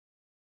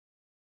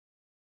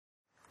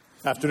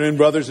Afternoon,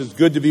 brothers. It's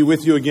good to be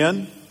with you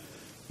again.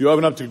 You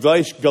open up to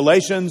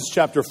Galatians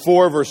chapter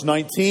 4, verse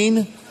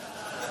 19.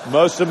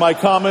 Most of my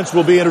comments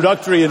will be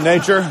introductory in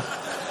nature.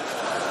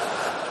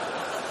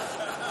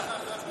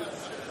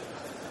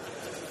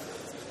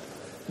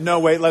 No,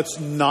 wait,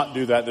 let's not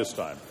do that this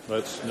time.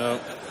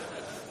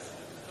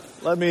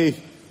 Let me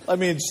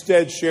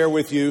instead share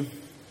with you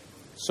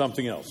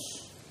something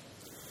else.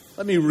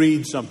 Let me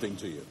read something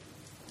to you.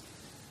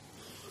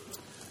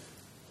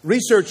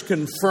 Research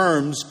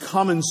confirms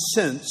common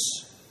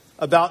sense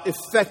about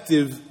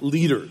effective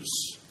leaders.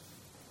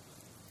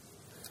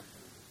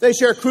 They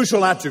share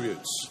crucial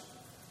attributes.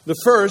 The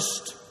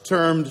first,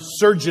 termed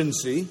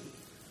surgency,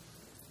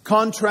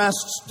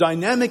 contrasts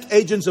dynamic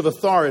agents of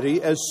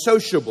authority as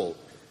sociable,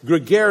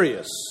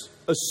 gregarious,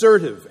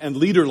 assertive, and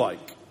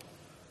leader-like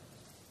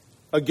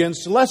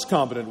against less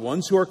competent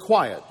ones who are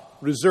quiet,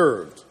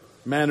 reserved,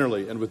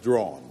 mannerly, and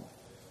withdrawn.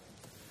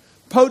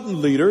 Potent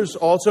leaders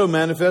also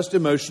manifest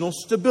emotional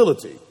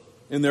stability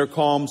in their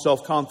calm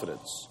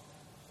self-confidence.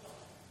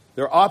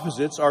 Their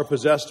opposites are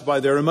possessed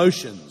by their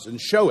emotions and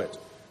show it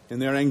in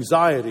their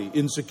anxiety,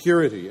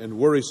 insecurity, and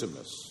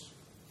worrisomeness.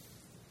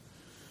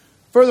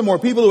 Furthermore,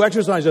 people who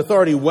exercise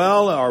authority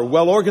well are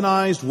well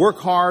organized, work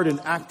hard, and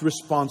act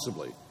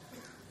responsibly.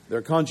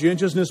 Their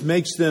conscientiousness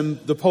makes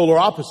them the polar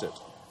opposite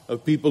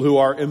of people who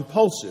are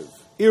impulsive,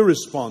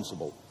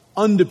 irresponsible,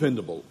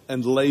 undependable,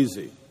 and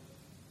lazy.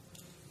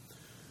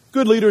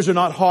 Good leaders are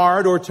not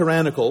hard or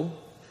tyrannical,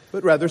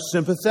 but rather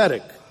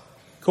sympathetic,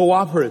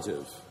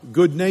 cooperative,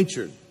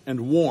 good-natured,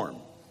 and warm.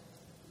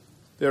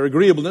 Their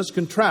agreeableness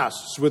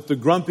contrasts with the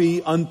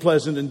grumpy,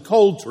 unpleasant, and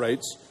cold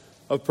traits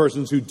of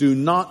persons who do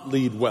not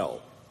lead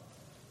well.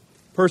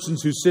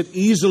 Persons who sit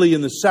easily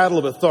in the saddle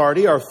of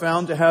authority are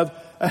found to have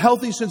a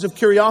healthy sense of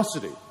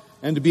curiosity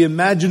and to be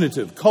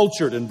imaginative,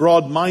 cultured, and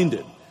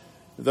broad-minded.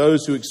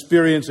 Those who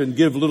experience and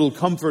give little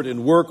comfort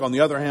in work, on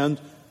the other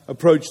hand,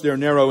 approach their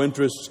narrow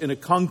interests in a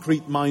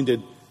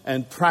concrete-minded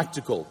and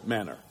practical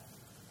manner.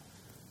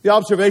 The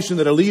observation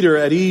that a leader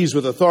at ease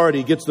with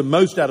authority gets the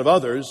most out of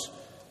others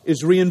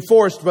is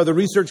reinforced by the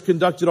research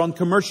conducted on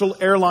commercial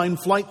airline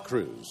flight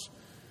crews.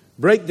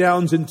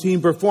 Breakdowns in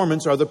team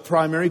performance are the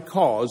primary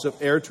cause of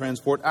air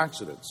transport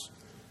accidents.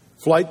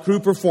 Flight crew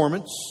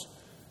performance,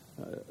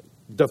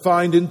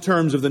 defined in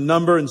terms of the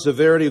number and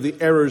severity of the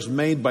errors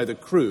made by the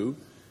crew,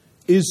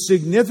 is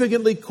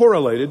significantly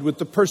correlated with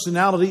the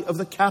personality of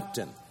the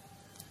captain.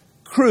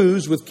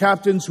 Crews with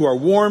captains who are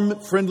warm,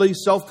 friendly,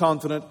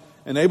 self-confident,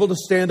 and able to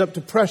stand up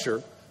to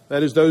pressure,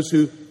 that is, those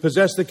who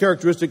possess the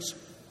characteristics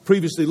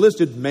previously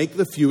listed, make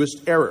the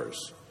fewest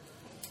errors.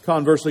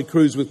 Conversely,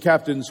 crews with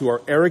captains who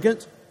are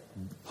arrogant,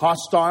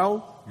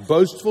 hostile,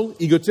 boastful,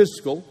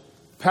 egotistical,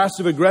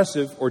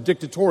 passive-aggressive, or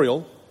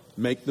dictatorial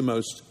make the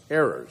most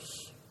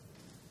errors.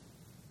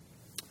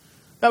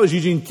 That was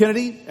Eugene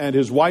Kennedy and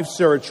his wife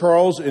Sarah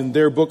Charles in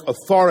their book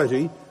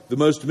Authority, the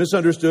Most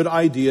Misunderstood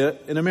Idea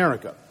in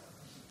America.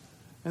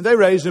 And they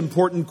raise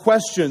important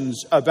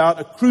questions about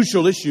a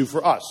crucial issue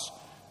for us.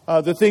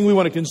 The thing we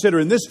want to consider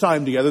in this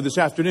time together this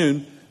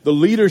afternoon, the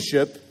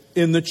leadership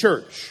in the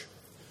church.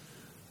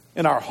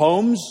 In our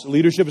homes,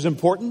 leadership is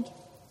important.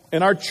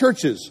 In our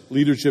churches,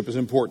 leadership is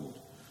important.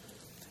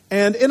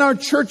 And in our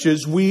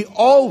churches, we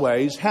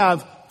always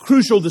have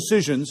crucial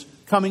decisions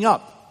coming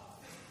up.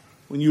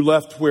 When you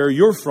left where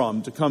you're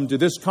from to come to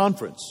this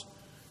conference,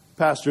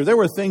 Pastor, there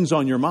were things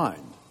on your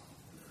mind.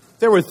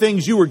 There were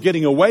things you were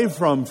getting away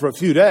from for a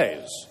few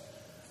days.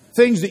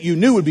 Things that you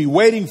knew would be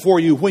waiting for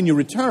you when you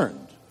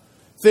returned.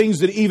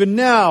 Things that even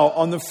now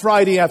on the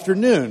Friday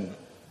afternoon,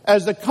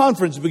 as the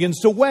conference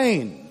begins to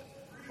wane,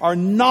 are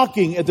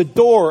knocking at the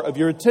door of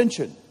your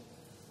attention.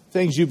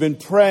 Things you've been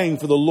praying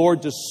for the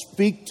Lord to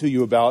speak to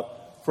you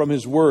about from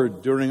His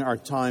Word during our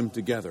time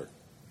together.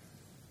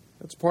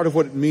 That's part of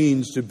what it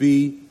means to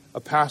be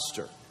a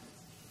pastor.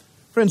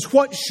 Friends,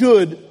 what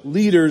should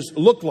leaders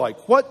look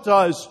like? What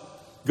does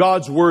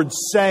God's Word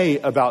say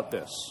about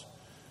this?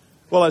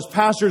 Well, as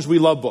pastors, we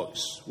love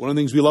books. One of the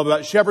things we love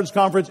about Shepherd's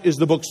Conference is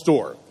the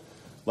bookstore.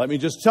 Let me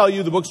just tell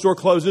you, the bookstore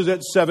closes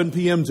at 7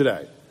 p.m.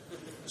 today.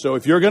 So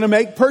if you're going to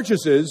make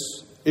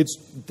purchases, it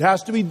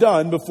has to be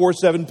done before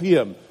 7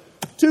 p.m.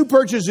 2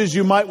 purchases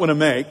you might want to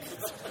make.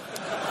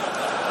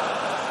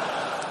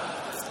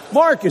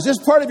 Mark, is this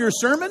part of your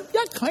sermon?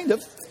 Yeah, kind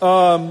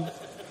of.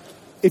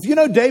 If you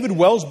know David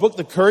Wells' book,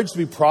 The Courage to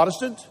be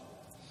Protestant,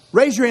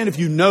 raise your hand if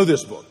you know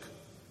this book.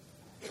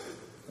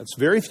 That's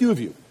very few of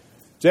you.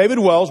 David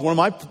Wells, one of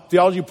my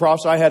theology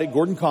profs I had at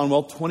Gordon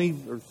Conwell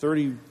 20 or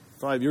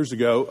 35 years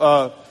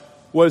ago,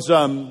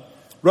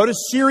 wrote a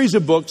series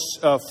of books,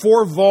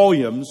 4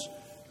 volumes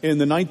in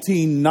the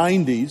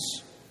 1990s,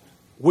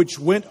 which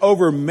went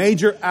over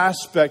major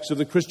aspects of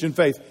the Christian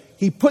faith.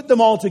 He put them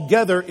all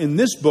together in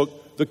this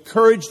book, The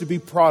Courage to be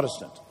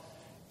Protestant.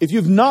 If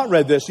you've not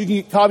read this, you can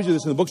get copies of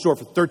this in the bookstore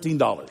for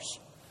 $13.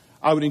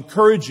 I would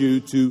encourage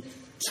you to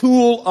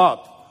tool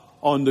up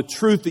on the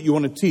truth that you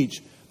want to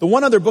teach. The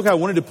one other book I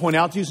wanted to point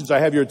out to you, since I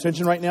have your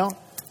attention right now,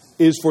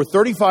 is for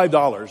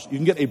 $35. You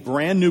can get a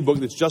brand new book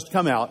that's just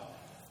come out.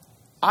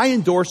 I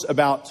endorse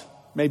about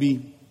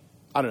maybe,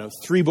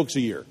 3 books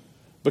a year,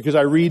 because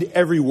I read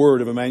every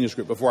word of a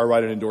manuscript before I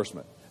write an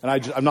endorsement. And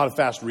I'm not a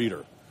fast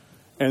reader.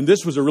 And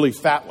this was a really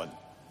fat one.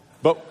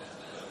 But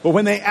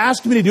when they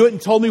asked me to do it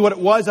and told me what it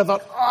was, I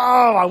thought,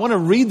 I want to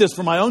read this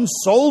for my own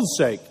soul's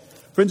sake.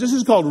 Friends, this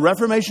is called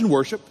Reformation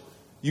Worship.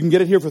 You can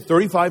get it here for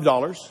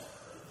 $35.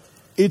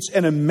 It's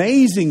an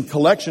amazing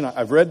collection.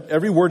 I've read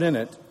every word in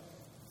it.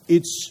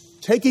 It's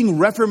taking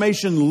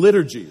Reformation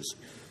liturgies.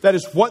 That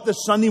is what the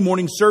Sunday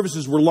morning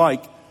services were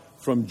like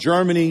from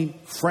Germany,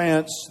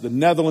 France, the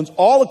Netherlands,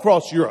 all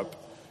across Europe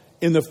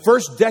in the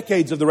first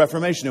decades of the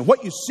Reformation. And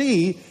what you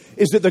see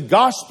is that the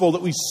gospel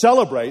that we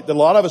celebrate, that a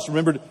lot of us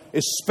remembered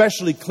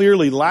especially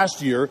clearly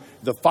last year,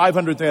 the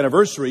 500th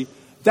anniversary,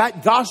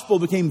 that gospel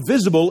became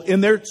visible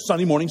in their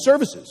Sunday morning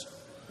services,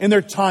 in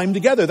their time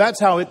together.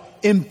 That's how it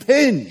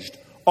impinged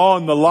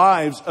on the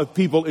lives of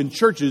people in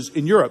churches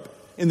in Europe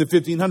in the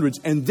 1500s.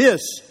 And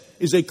this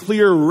is a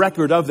clear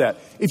record of that.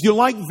 If you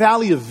like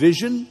Valley of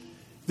Vision,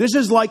 this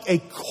is like a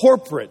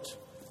corporate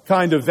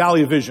kind of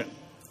Valley of Vision,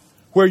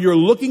 where you're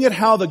looking at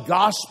how the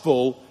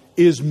gospel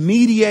is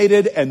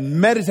mediated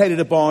and meditated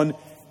upon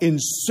in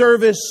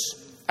service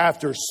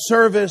after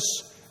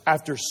service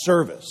after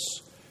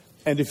service.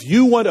 And if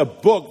you want a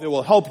book that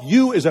will help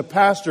you as a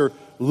pastor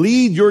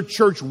lead your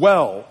church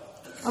well,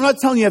 I'm not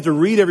telling you have to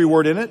read every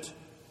word in it,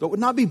 but it would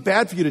not be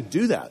bad for you to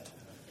do that.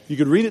 You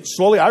could read it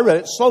slowly. I read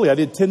it slowly. I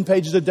did 10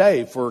 pages a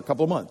day for a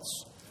couple of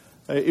months.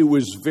 It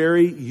was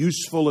very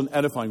useful and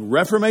edifying.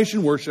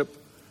 Reformation Worship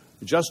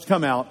just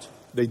come out.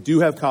 They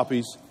do have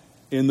copies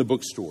in the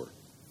bookstore.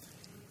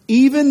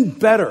 Even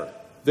better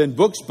than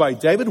books by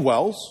David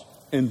Wells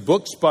and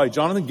books by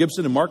Jonathan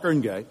Gibson and Mark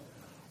Erngay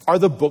are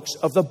the books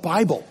of the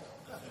Bible.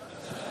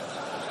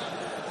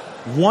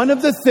 One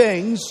of the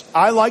things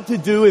I like to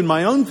do in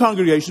my own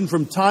congregation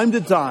from time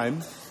to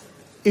time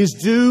is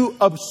do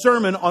a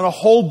sermon on a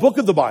whole book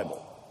of the Bible.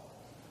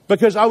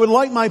 Because I would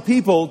like my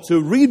people to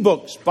read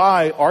books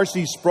by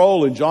R.C.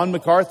 Sproul and John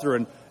MacArthur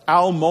and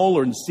Al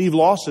Mohler and Steve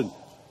Lawson.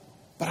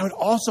 But I would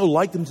also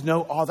like them to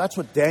know, that's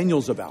what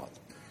Daniel's about.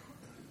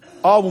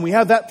 When we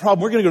have that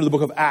problem, we're going to go to the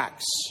book of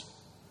Acts.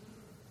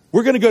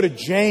 We're going to go to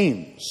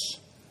James.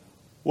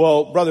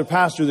 Well, brother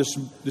pastor,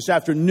 this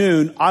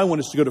afternoon, I want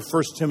us to go to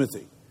 1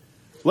 Timothy.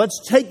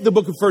 Let's take the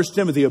book of 1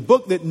 Timothy, a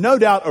book that no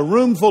doubt a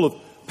room full of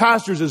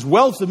pastors is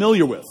well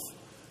familiar with.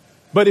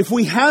 But if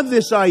we have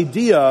this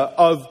idea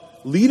of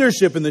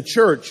leadership in the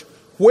church,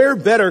 where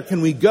better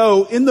can we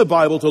go in the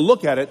Bible to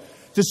look at it,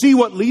 to see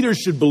what leaders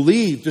should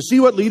believe, to see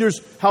what leaders,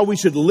 how we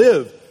should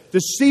live, to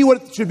see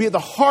what should be at the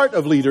heart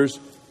of leaders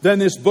than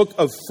this book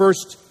of 1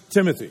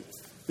 Timothy.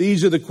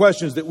 These are the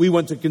questions that we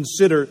want to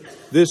consider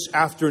this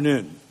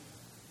afternoon.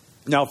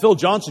 Now, Phil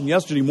Johnson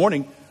yesterday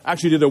morning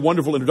actually did a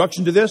wonderful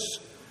introduction to this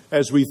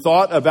as we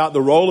thought about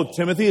the role of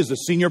Timothy as the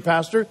senior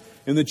pastor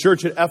in the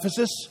church at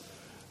Ephesus.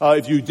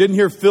 If you didn't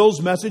hear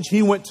Phil's message,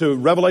 he went to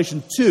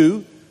Revelation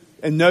 2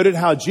 and noted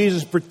how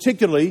Jesus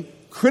particularly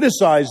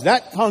criticized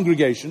that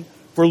congregation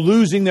for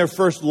losing their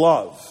first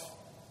love.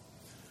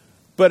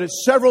 But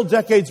it's several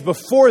decades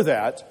before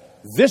that,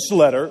 this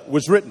letter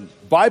was written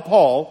by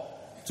Paul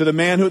to the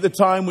man who at the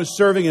time was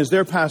serving as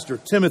their pastor,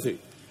 Timothy.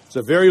 It's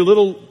a very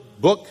little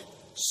book,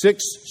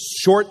 6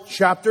 short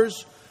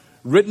chapters,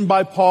 written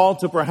by Paul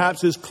to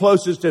perhaps his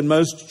closest and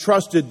most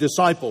trusted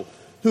disciple,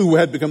 who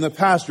had become the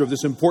pastor of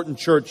this important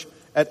church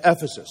at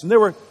Ephesus. And there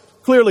were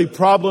clearly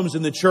problems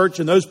in the church,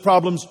 and those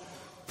problems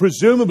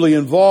presumably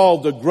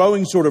involved a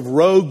growing sort of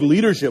rogue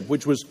leadership,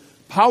 which was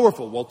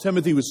powerful. While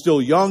Timothy was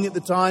still young at the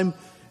time,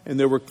 and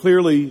there were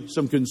clearly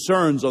some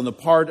concerns on the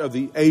part of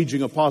the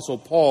aging apostle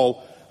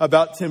Paul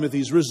about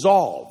Timothy's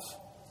resolve.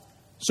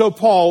 So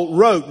Paul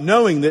wrote,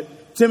 knowing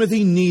that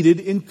Timothy needed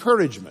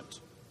encouragement.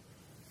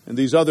 And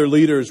these other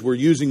leaders were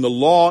using the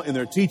law in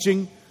their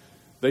teaching.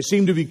 They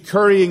seemed to be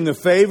currying the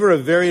favor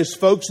of various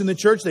folks in the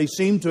church. They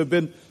seemed to have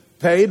been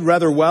paid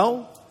rather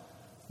well.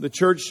 The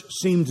church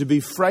seemed to be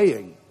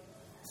fraying,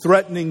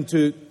 threatening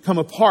to come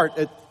apart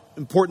at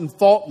important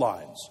fault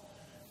lines.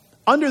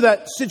 Under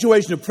that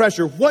situation of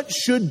pressure, what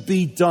should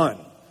be done?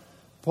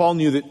 Paul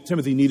knew that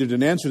Timothy needed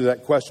an answer to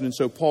that question, and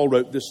so Paul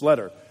wrote this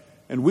letter.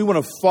 And we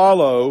want to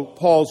follow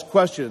Paul's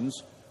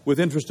questions with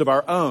interest of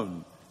our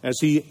own as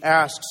he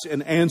asks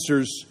and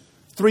answers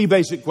 3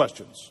 basic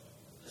questions.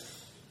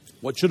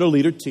 What should a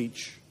leader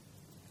teach?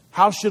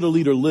 How should a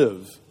leader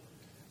live?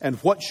 And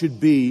what should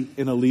be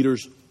in a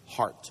leader's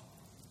heart?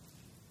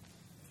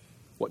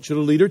 What should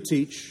a leader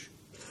teach?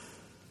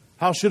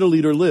 How should a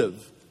leader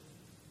live?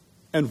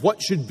 And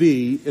what should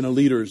be in a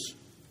leader's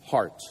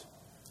heart?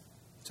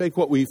 Take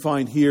what we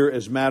find here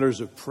as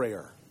matters of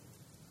prayer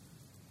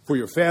for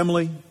your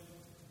family,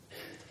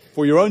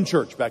 for your own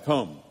church back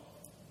home.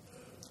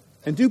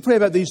 And do pray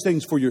about these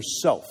things for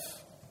yourself,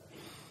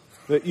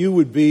 that you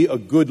would be a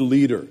good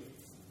leader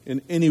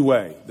in any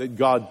way that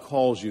God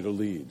calls you to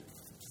lead.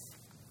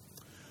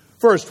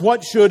 First,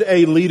 what should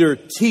a leader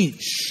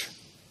teach?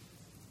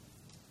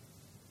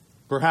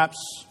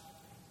 Perhaps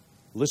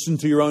listen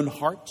to your own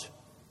heart.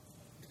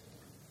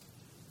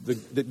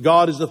 That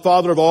God is the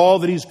Father of all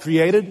that He's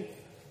created.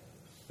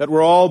 that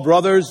we're all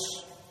brothers,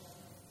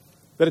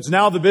 that it's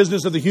now the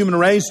business of the human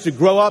race to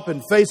grow up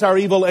and face our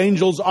evil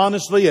angels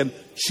honestly and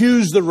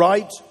choose the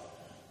right,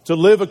 to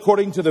live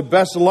according to the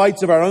best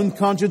lights of our own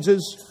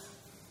consciences.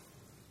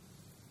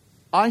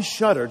 I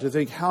shudder to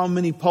think how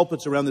many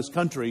pulpits around this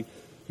country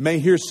may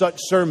hear such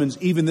sermons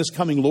even this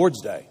coming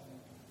Lord's Day.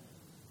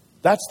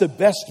 That's the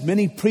best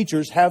many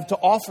preachers have to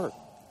offer.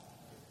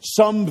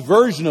 Some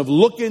version of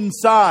look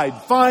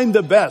inside, find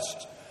the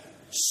best,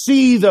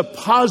 see the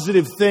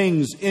positive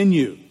things in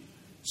you,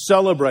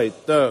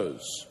 celebrate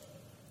those.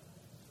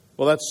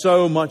 Well, that's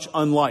so much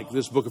unlike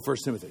this book of 1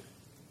 Timothy.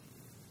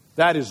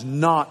 That is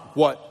not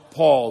what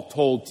Paul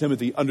told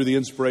Timothy under the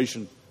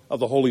inspiration of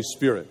the Holy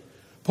Spirit.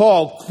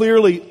 Paul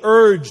clearly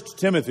urged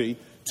Timothy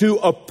to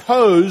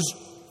oppose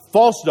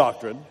false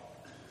doctrine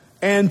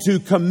and to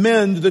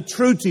commend the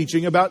true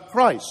teaching about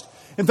Christ.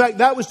 In fact,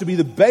 that was to be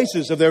the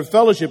basis of their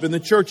fellowship in the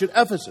church at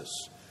Ephesus.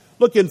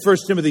 Look in 1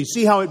 Timothy,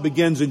 see how it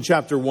begins in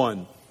chapter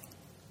 1.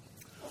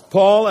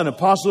 Paul, an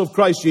apostle of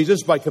Christ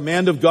Jesus, by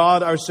command of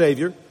God our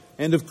Savior,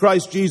 and of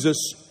Christ Jesus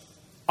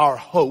our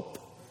hope.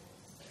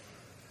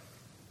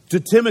 To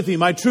Timothy,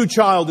 my true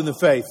child in the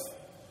faith,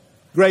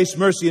 grace,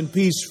 mercy, and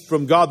peace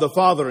from God the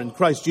Father and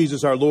Christ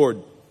Jesus our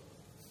Lord.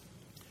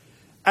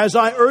 As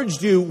I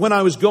urged you when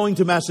I was going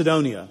to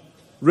Macedonia,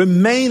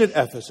 remain at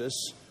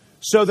Ephesus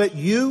so that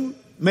you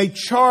may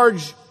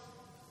charge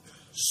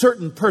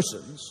certain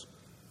persons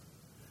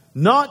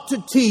not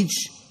to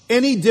teach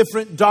any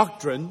different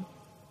doctrine,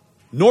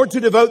 nor to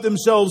devote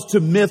themselves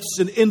to myths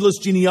and endless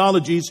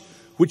genealogies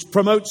which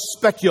promote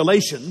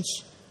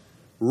speculations,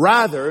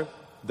 rather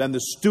than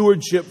the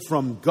stewardship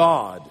from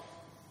God,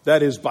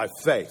 that is by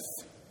faith.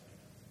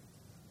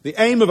 The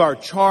aim of our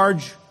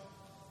charge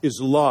is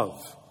love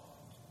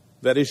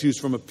that issues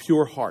from a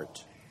pure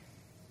heart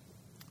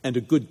and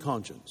a good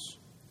conscience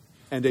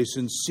and a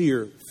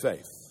sincere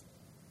faith.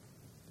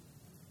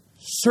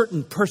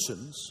 Certain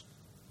persons,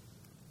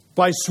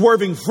 by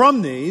swerving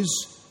from these,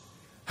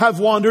 have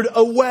wandered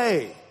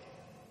away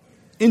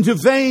into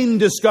vain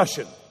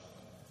discussion,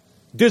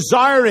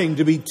 desiring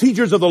to be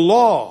teachers of the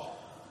law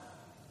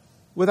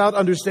without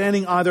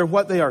understanding either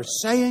what they are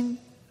saying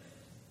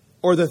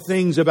or the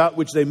things about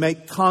which they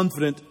make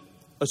confident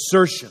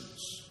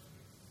assertions.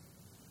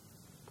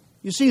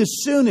 You see, as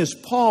soon as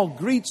Paul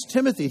greets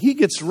Timothy, he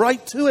gets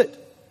right to it.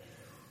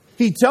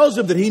 He tells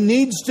him that he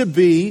needs to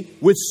be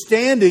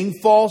withstanding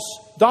false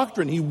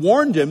doctrine. He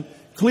warned him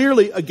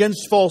clearly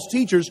against false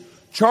teachers,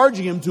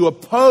 charging him to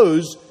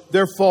oppose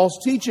their false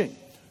teaching.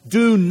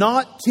 Do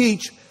not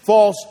teach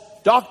false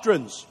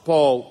doctrines,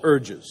 Paul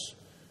urges.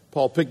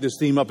 Paul picked this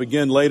theme up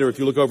again later if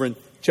you look over in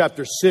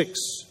chapter 6.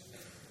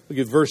 Look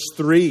at verse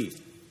 3.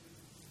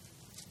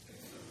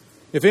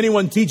 If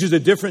anyone teaches a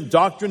different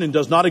doctrine and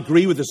does not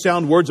agree with the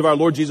sound words of our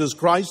Lord Jesus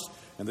Christ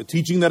and the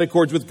teaching that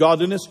accords with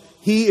godliness,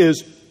 he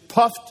is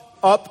puffed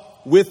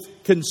up with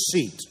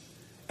conceit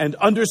and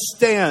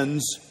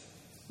understands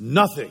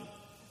nothing.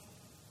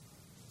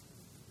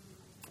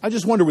 I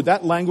just wonder, would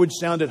that language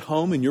sound at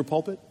home in your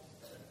pulpit?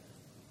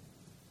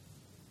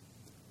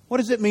 What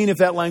does it mean if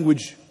that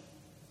language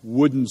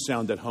wouldn't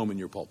sound at home in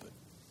your pulpit?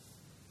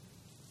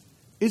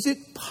 Is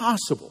it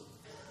possible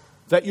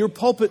that your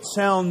pulpit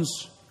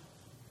sounds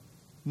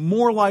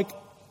more like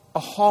a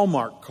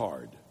Hallmark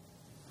card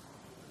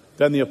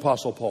than the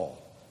Apostle Paul?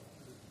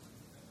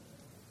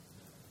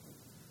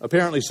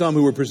 Apparently, some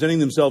who were presenting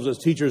themselves as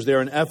teachers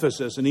there in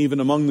Ephesus and even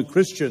among the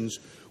Christians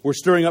were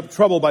stirring up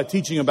trouble by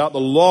teaching about the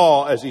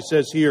law, as he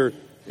says here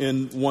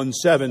in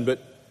 1:7,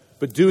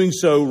 but doing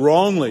so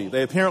wrongly.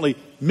 They apparently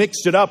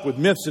mixed it up with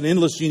myths and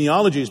endless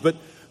genealogies. But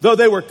though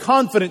they were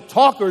confident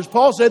talkers,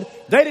 Paul said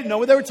they didn't know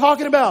what they were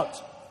talking about.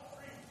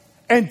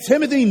 And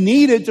Timothy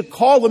needed to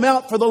call them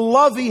out for the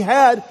love he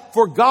had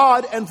for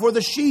God and for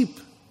the sheep.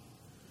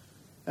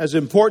 As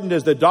important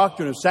as the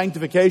doctrine of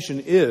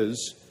sanctification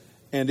is,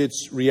 and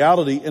its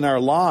reality in our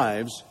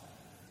lives,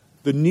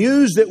 the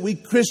news that we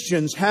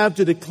Christians have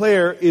to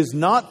declare is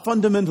not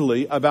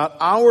fundamentally about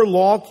our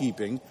law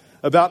keeping,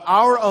 about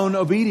our own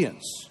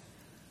obedience.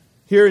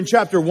 Here in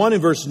chapter 1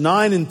 in verse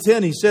 9 and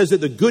 10, he says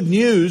that the good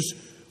news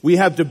we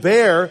have to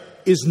bear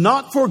is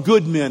not for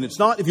good men. It's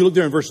not, if you look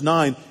there in verse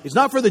 9, it's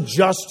not for the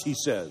just, he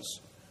says.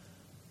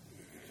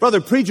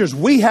 Brother preachers,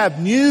 we have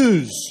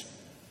news.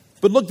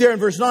 But look there in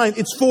verse 9,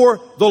 it's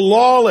for the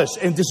lawless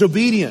and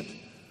disobedient,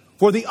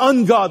 for the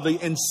ungodly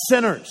and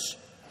sinners,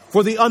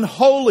 for the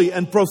unholy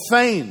and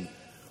profane,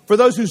 for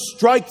those who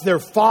strike their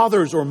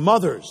fathers or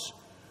mothers,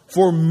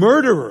 for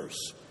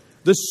murderers,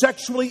 the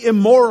sexually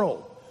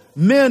immoral,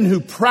 men who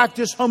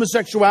practice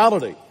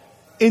homosexuality,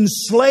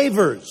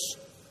 enslavers,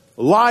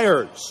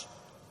 liars,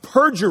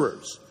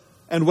 perjurers,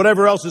 and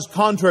whatever else is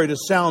contrary to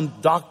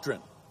sound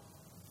doctrine.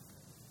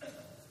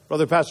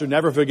 Brother pastor,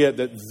 never forget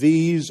that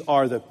these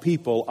are the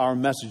people our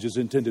message is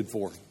intended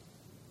for.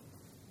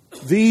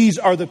 These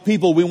are the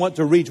people we want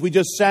to reach. We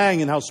just sang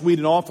in How Sweet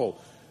and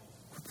Awful.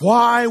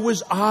 Why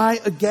was I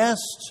a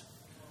guest?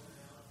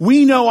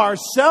 We know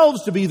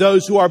ourselves to be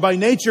those who are by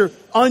nature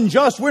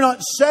unjust. We're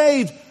not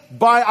saved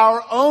by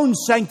our own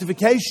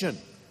sanctification,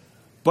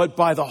 but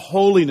by the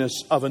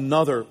holiness of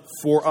another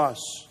for us.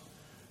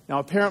 Now,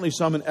 apparently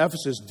some in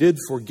Ephesus did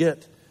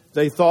forget.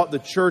 They thought the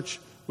church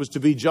was to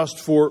be just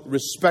for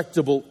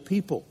respectable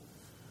people.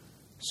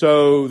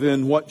 So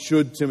then what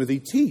should Timothy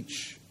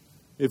teach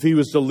if he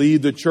was to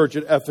lead the church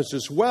at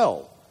Ephesus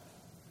well?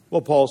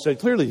 Well, Paul said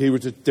clearly they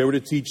were to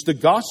teach the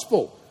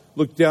gospel.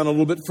 Look down a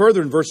little bit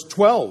further in verse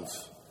 12.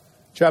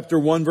 Chapter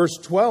 1, verse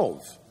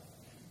 12.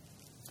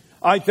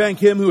 I thank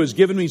him who has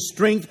given me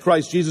strength,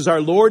 Christ Jesus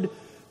our Lord,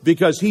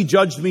 because he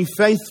judged me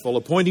faithful,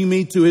 appointing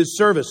me to his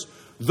service.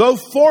 Though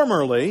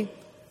formerly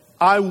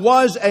I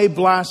was a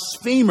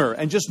blasphemer.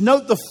 And just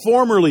note the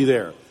formerly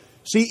there.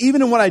 See,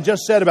 even in what I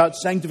just said about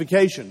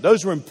sanctification,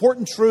 those were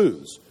important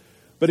truths.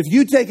 But if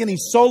you take any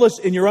solace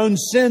in your own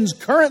sins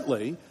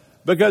currently,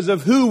 because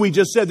of who we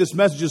just said this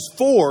message is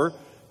for,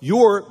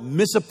 you're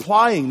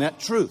misapplying that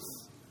truth.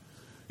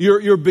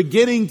 You're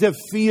beginning to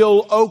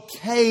feel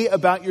okay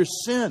about your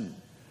sin.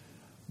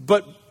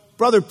 But,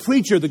 brother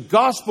preacher, the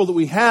gospel that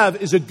we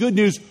have is a good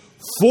news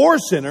for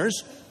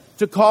sinners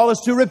to call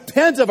us to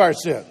repent of our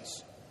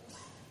sins.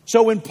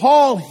 So when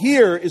Paul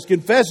here is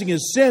confessing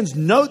his sins,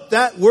 note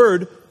that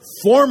word,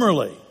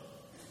 formerly.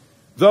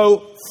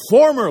 Though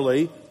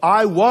formerly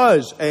I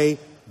was a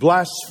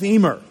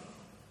blasphemer,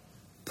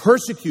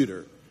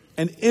 persecutor,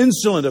 an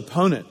insolent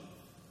opponent,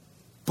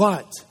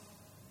 but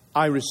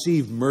I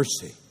received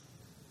mercy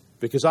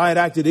because I had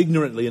acted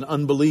ignorantly in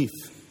unbelief,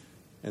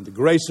 and the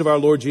grace of our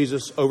Lord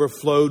Jesus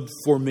overflowed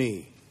for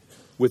me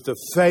with the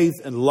faith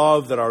and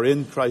love that are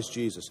in Christ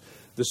Jesus.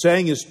 The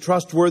saying is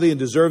trustworthy and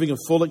deserving of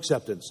full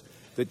acceptance,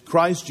 that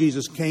Christ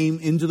Jesus came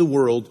into the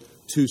world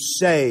to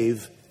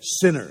save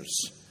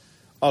sinners,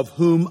 of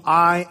whom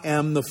I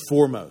am the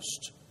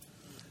foremost.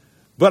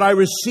 But I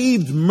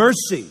received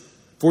mercy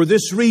for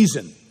this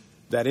reason,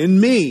 that in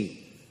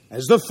me,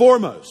 as the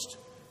foremost,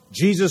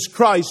 Jesus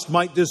Christ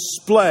might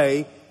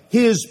display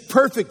his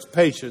perfect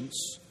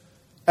patience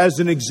as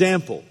an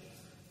example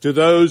to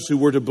those who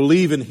were to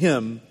believe in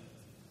him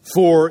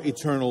for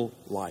eternal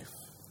life.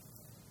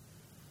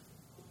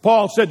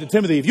 Paul said to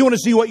Timothy, if you want to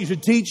see what you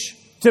should teach,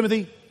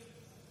 Timothy,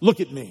 look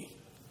at me.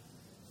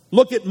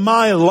 Look at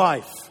my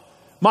life.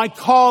 My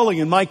calling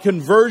and my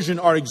conversion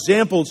are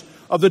examples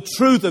of the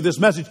truth of this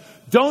message.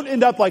 Don't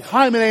end up like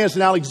Hymenaeus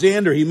and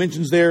Alexander, he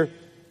mentions there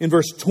in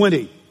verse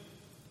 20,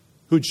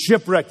 who'd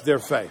shipwrecked their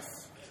faith.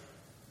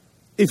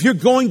 If you're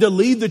going to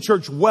lead the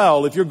church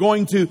well, if you're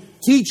going to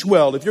teach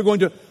well, if you're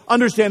going to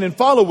understand and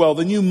follow well,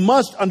 then you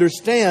must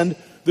understand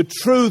the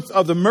truth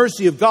of the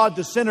mercy of God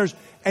to sinners,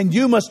 and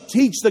you must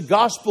teach the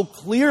gospel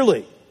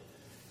clearly.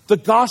 The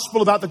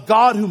gospel about the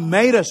God who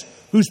made us,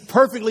 who's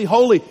perfectly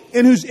holy,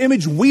 in whose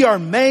image we are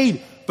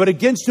made, but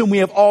against whom we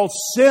have all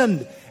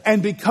sinned.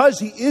 And because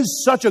he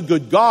is such a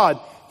good God,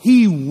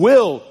 he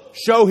will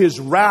show his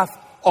wrath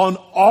on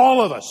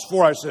all of us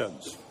for our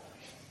sins.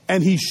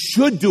 And he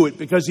should do it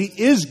because he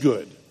is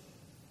good.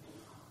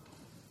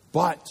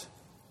 But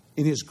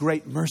in his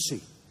great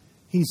mercy,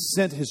 he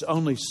sent his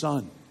only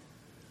Son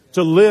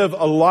to live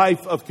a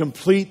life of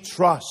complete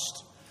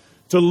trust,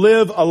 to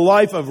live a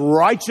life of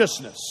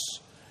righteousness,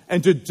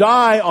 and to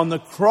die on the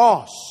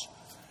cross.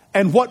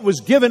 And what was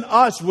given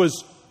us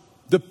was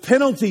the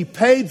penalty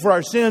paid for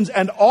our sins,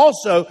 and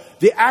also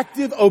the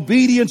active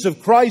obedience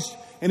of Christ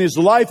in his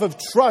life of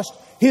trust,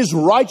 his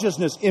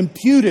righteousness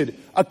imputed,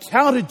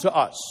 accounted to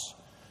us.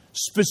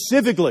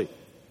 Specifically,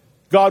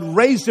 God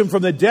raised him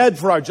from the dead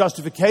for our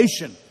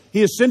justification.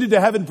 He ascended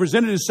to heaven,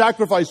 presented his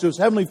sacrifice to his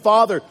heavenly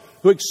Father,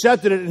 who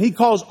accepted it, and he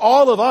calls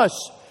all of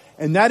us,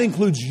 and that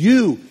includes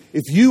you.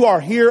 If you are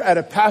here at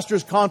a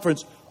pastor's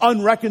conference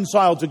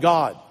unreconciled to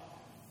God,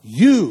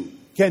 you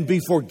can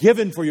be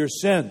forgiven for your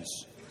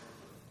sins.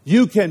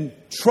 You can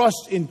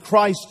trust in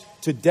Christ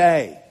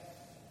today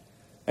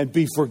and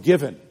be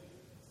forgiven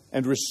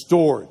and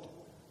restored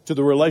to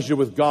the relationship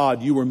with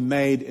God you were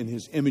made in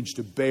his image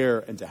to bear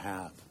and to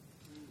have.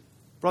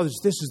 Brothers,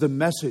 this is the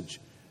message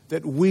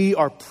that we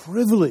are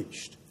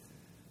privileged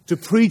to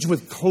preach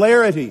with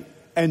clarity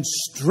and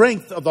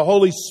strength of the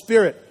Holy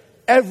Spirit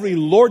every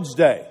Lord's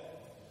Day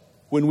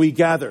when we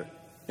gather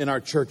in our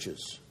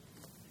churches.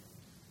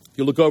 If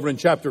you look over in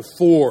chapter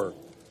 4,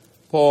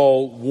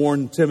 Paul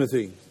warned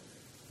Timothy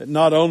that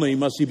not only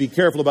must he be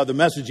careful about the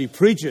message he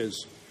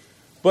preaches,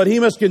 but he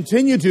must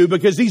continue to,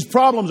 because these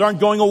problems aren't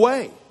going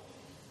away.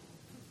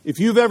 If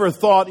you've ever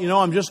thought,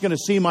 I'm just going to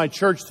see my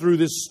church through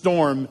this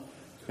storm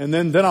and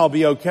then I'll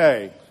be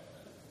okay,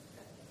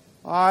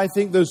 I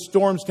think those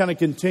storms kind of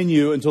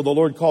continue until the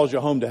Lord calls you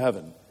home to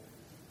heaven.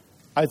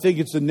 I think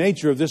it's the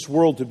nature of this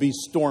world to be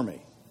stormy.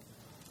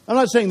 I'm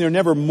not saying there are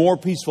never more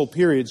peaceful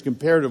periods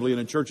comparatively in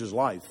a church's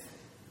life.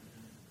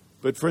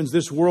 But friends,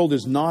 this world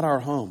is not our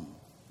home.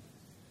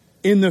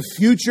 In the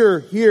future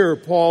here,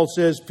 Paul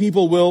says,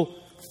 people will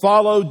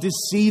follow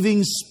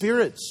deceiving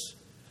spirits.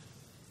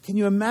 Can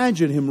you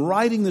imagine him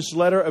writing this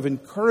letter of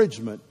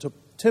encouragement to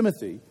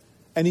Timothy?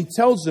 And he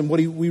tells them what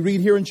we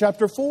read here in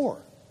chapter 4.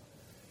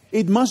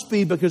 It must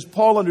be because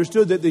Paul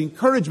understood that the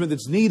encouragement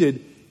that's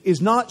needed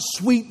is not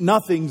sweet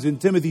nothings in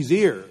Timothy's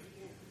ear.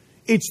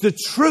 It's the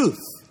truth.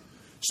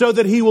 so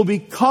that he will be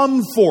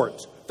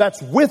comfort.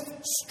 That's with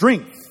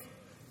strength.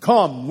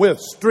 Come with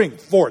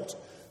strength, fort.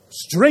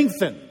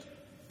 Strengthened,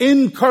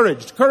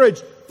 encouraged,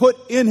 courage put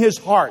in his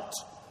heart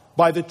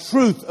by the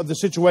truth of the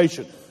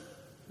situation.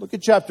 Look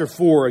at chapter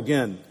 4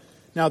 again.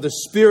 Now the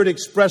Spirit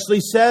expressly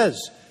says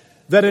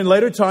that in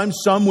later times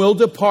some will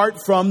depart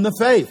from the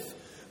faith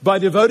by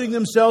devoting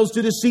themselves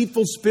to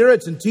deceitful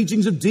spirits and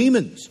teachings of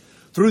demons,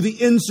 through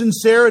the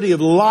insincerity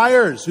of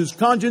liars whose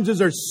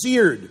consciences are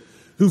seared,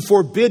 who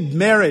forbid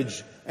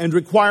marriage and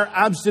require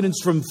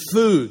abstinence from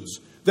foods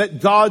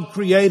that God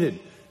created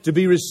to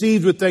be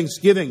received with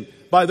thanksgiving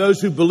by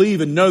those who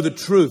believe and know the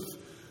truth.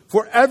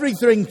 For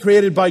everything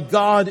created by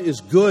God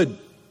is good.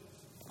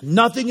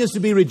 Nothing is to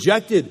be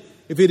rejected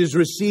if it is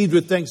received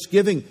with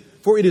thanksgiving,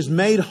 for it is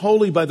made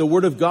holy by the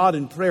word of God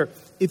and prayer.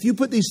 If you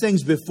put these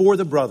things before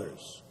the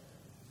brothers,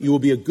 you will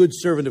be a good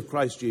servant of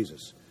Christ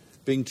Jesus,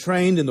 being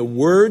trained in the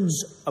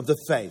words of the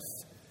faith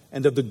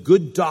and of the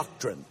good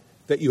doctrine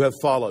that you have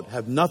followed.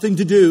 Have nothing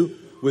to do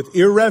with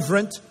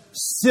irreverent,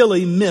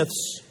 silly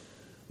myths.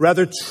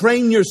 Rather,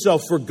 train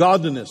yourself for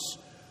godliness.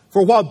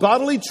 For while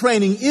bodily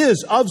training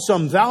is of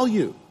some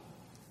value,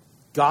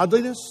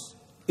 godliness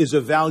is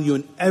of value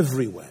in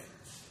every way,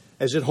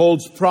 as it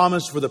holds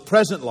promise for the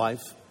present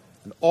life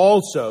and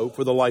also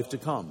for the life to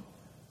come.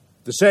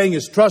 The saying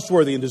is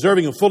trustworthy and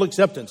deserving of full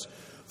acceptance.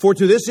 For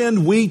to this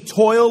end we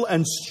toil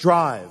and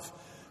strive,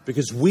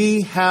 because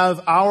we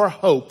have our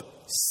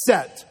hope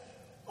set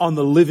on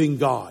the living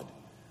God,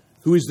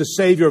 who is the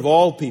Savior of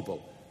all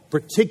people,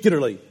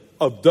 particularly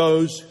of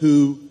those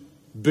who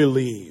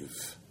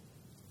believe.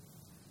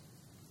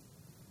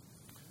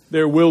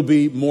 There will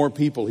be more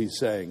people, he's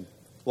saying,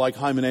 like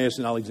Hymenaeus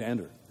and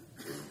Alexander,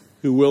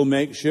 who will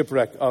make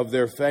shipwreck of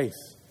their faith.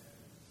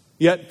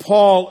 Yet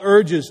Paul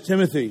urges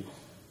Timothy,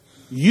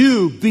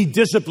 you be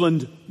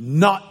disciplined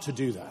not to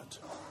do that.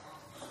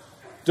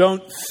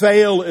 Don't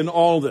fail in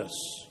all this,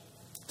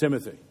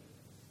 Timothy.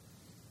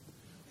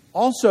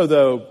 Also,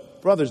 though,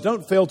 brothers,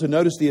 don't fail to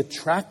notice the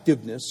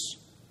attractiveness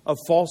of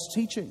false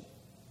teaching.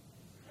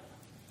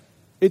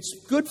 It's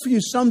good for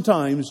you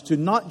sometimes to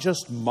not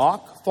just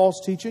mock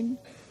false teaching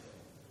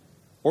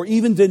or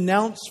even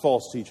denounce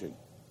false teaching,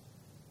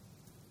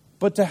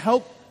 but to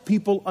help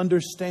people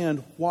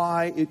understand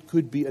why it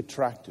could be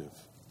attractive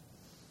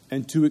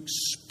and to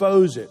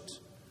expose it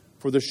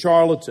for the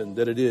charlatan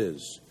that it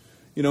is.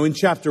 You know, in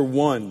chapter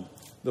 1,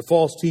 the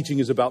false teaching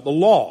is about the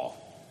law.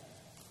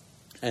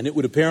 And it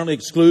would apparently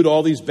exclude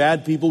all these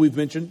bad people we've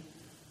mentioned.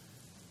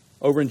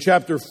 Over in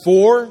chapter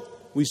 4,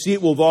 we see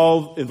it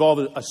will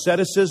involve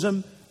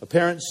asceticism,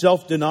 apparent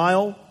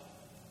self-denial.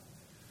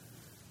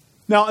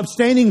 Now,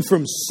 abstaining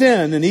from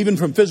sin and even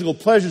from physical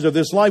pleasures of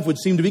this life would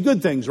seem to be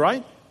good things,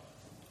 right?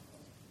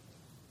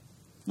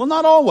 Well,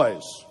 not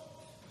always.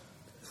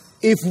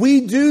 If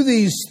we do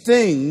these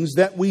things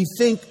that we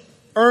think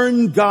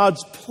earn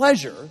God's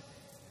pleasure,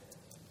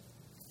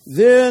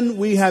 then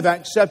we have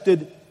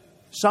accepted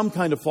some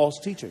kind of false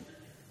teaching.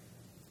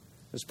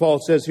 As Paul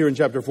says here in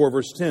chapter 4,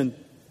 verse 10,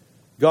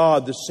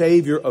 God, the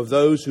Savior of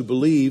those who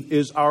believe,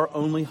 is our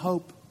only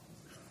hope.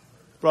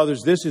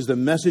 Brothers, this is the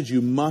message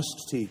you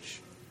must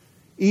teach.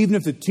 Even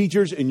if the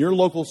teachers in your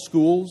local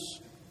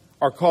schools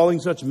are calling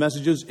such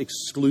messages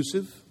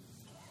exclusive,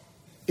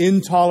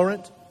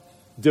 intolerant,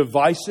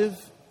 divisive,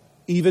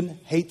 even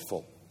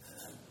hateful.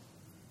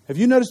 Have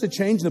you noticed a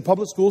change in the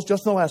public schools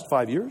just in the last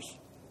 5 years?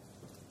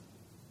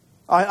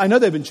 I know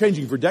they've been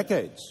changing for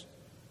decades.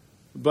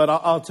 But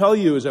I'll tell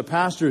you, as a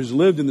pastor who's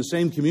lived in the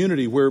same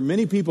community where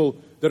many people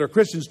that are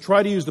Christians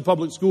try to use the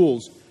public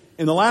schools,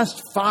 in the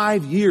last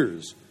 5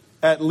 years,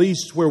 at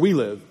least where we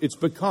live, it's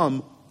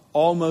become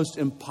almost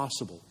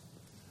impossible.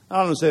 I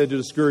don't want to say that to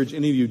discourage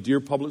any of you dear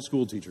public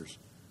school teachers,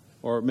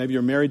 or maybe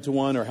you're married to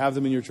one or have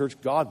them in your church.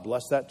 God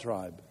bless that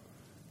tribe.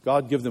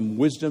 God give them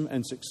wisdom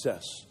and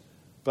success.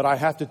 But I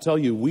have to tell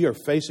you, we are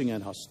facing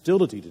an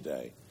hostility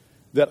today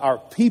that our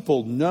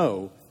people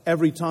know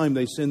every time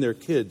they send their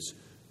kids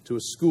to a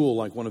school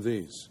like one of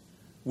these.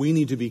 We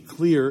need to be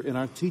clear in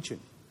our teaching.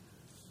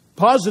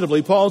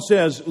 Positively, Paul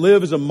says,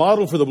 live as a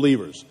model for the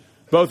believers,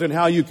 both in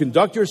how you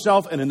conduct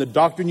yourself and in the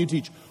doctrine you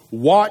teach.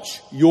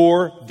 Watch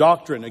your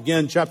doctrine.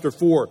 Again, chapter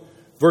 4,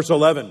 verse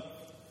 11.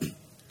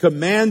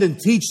 Command and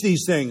teach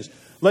these things.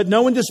 Let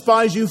no one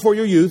despise you for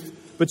your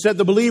youth, but set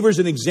the believers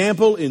an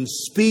example in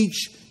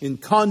speech, in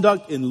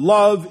conduct, in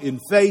love, in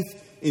faith,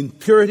 in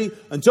purity.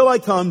 Until I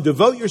come,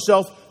 devote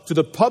yourself to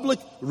the public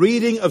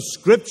reading of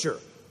Scripture.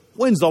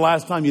 When's the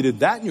last time you did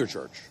that in your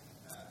church?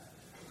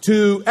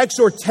 To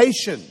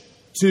exhortation,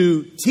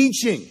 to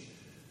teaching.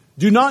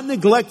 Do not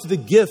neglect the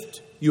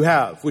gift you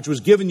have, which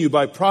was given you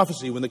by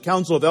prophecy when the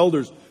council of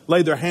elders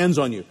laid their hands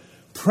on you.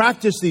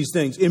 Practice these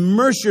things.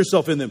 Immerse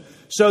yourself in them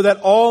so that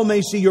all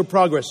may see your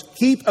progress.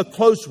 Keep a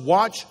close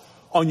watch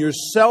on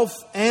yourself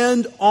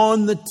and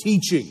on the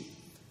teaching.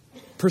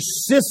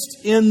 Persist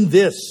in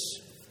this,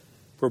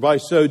 for by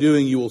so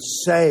doing you will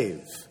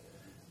save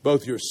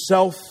both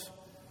yourself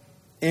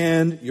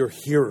and your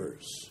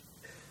hearers.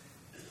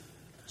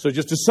 So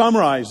just to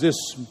summarize this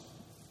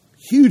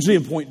hugely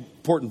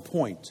important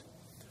point,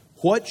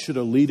 What should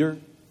a leader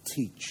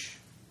teach?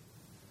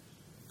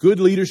 Good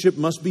leadership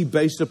must be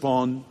based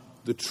upon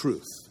the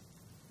truth.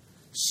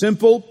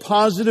 Simple,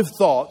 positive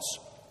thoughts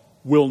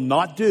will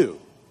not do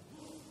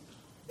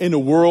in a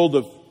world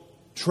of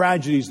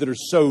tragedies that are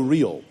so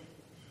real,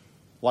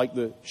 like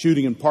the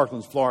shooting in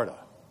Parkland, Florida,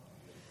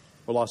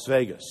 or Las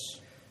Vegas,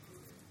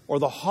 or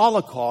the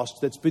Holocaust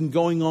that's been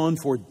going on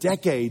for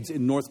decades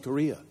in North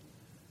Korea.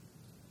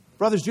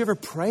 Brothers, do you ever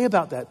pray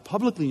about that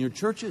publicly in your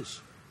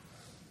churches?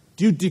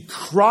 Do you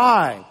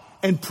decry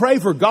and pray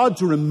for God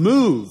to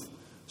remove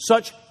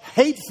such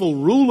hateful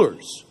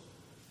rulers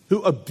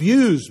who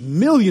abuse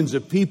millions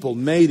of people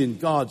made in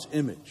God's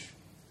image?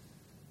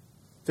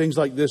 Things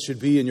like this should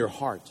be in your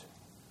heart.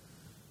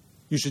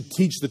 You should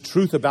teach the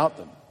truth about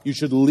them. You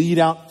should lead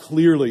out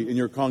clearly in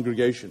your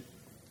congregation.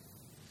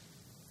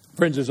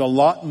 Friends, there's a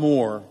lot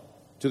more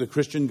to the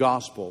Christian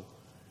gospel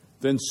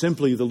than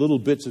simply the little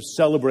bits of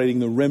celebrating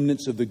the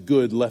remnants of the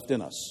good left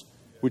in us,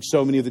 which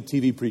so many of the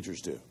TV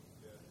preachers do.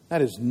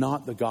 That is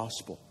not the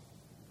gospel.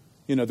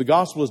 You know, the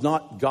gospel is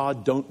not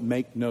God don't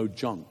make no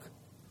junk.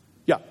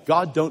 Yeah,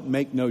 God don't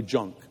make no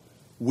junk.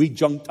 We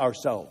junked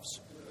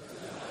ourselves.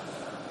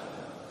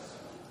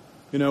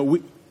 You know,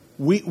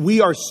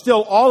 we are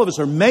still, all of us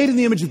are made in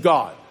the image of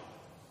God.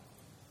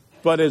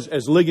 But as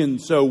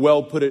Ligon so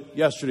well put it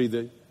yesterday,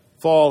 the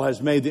fall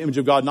has made the image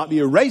of God not be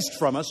erased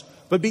from us,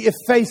 but be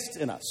effaced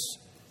in us.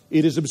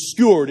 It is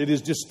obscured. It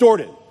is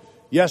distorted.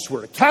 Yes,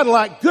 we're a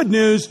Cadillac. Good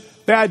news.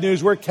 Bad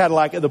news. We're a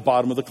Cadillac at the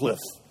bottom of the cliff.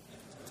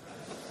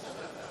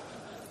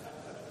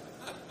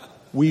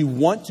 We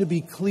want to be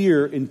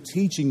clear in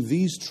teaching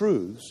these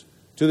truths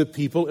to the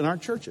people in our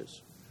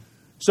churches.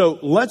 So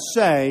let's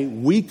say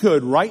we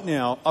could right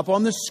now, up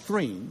on the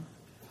screen,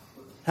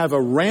 have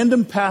a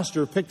random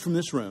pastor picked from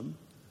this room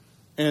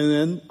and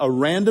then a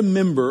random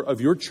member of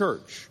your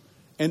church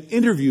and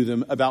interview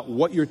them about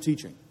what you're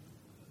teaching.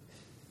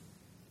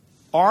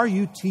 Are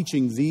you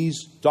teaching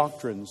these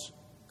doctrines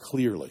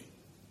clearly?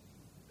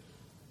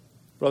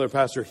 Brother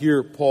Pastor,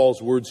 hear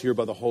Paul's words here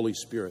by the Holy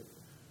Spirit.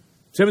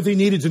 Timothy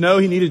needed to know,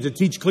 he needed to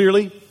teach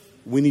clearly.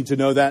 We need to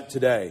know that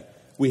today.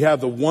 We have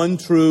the one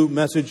true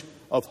message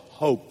of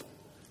hope.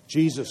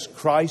 Jesus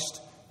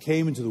Christ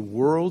came into the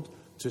world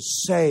to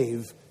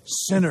save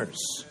sinners.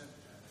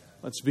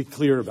 Let's be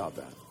clear about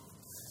that.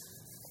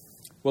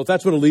 Well, if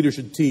that's what a leader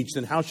should teach,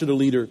 then how should a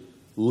leader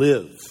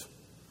live?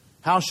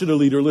 How should a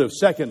leader live?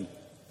 Second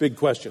big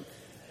question.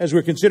 As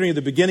we're considering at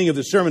the beginning of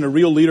the sermon, a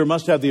real leader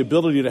must have the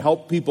ability to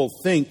help people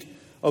think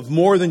of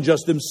more than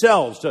just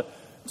themselves, to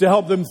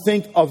help them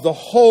think of the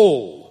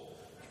whole.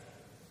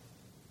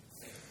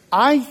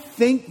 I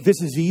think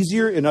this is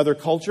easier in other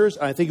cultures.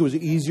 I think it was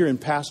easier in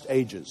past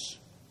ages.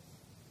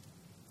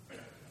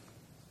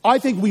 I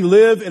think we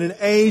live in an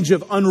age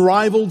of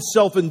unrivaled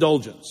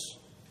self-indulgence.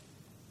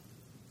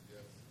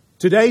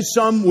 Today,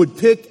 some would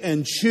pick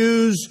and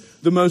choose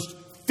the most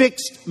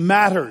fixed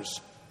matters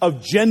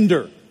of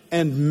gender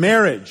and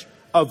marriage,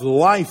 of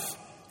life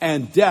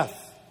and death.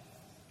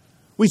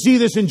 We see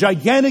this in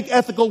gigantic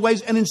ethical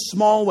ways and in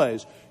small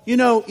ways. You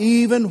know,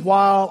 even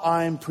while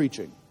I'm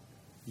preaching,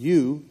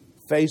 you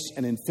face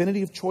an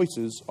infinity of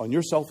choices on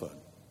your cell phone.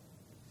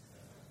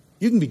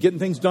 You can be getting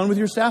things done with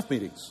your staff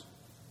meetings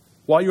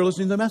while you're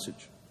listening to the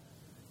message.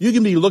 You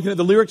can be looking at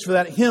the lyrics for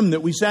that hymn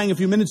that we sang a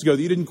few minutes ago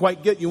that you didn't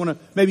quite get. You want to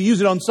maybe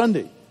use it on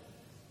Sunday.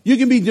 You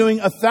can be doing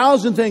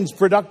 1,000 things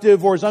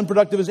productive or as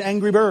unproductive as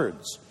Angry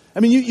Birds. I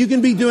mean, you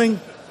can be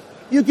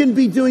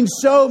doing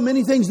so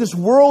many things. This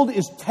world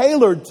is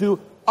tailored to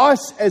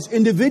us as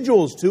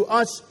individuals, to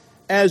us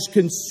as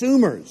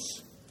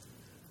consumers.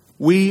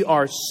 We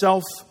are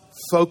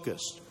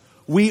self-focused.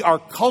 We are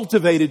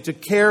cultivated to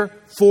care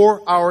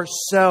for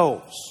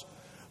ourselves.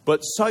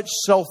 But such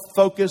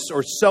self-focus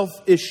or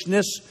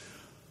selfishness,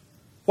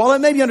 while it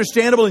may be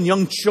understandable in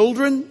young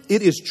children,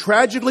 it is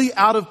tragically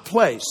out of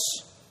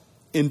place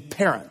in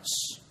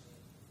parents,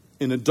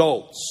 in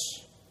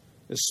adults,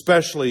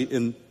 especially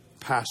in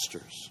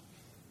pastors.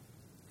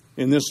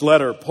 In this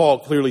letter, Paul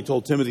clearly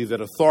told Timothy that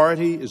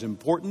authority is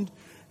important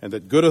and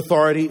that good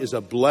authority is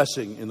a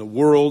blessing in the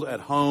world,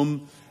 at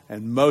home,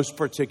 and most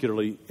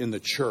particularly in the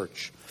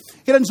church.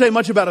 He doesn't say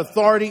much about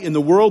authority in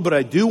the world, but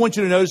I do want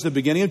you to notice the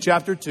beginning of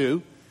chapter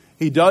 2.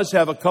 He does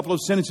have a couple of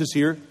sentences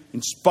here,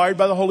 inspired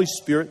by the Holy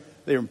Spirit.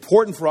 They're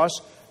important for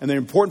us, and they're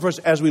important for us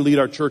as we lead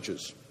our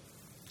churches.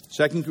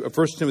 1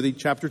 Timothy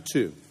chapter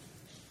 2.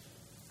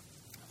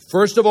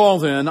 First of all,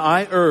 then,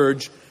 I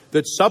urge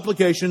that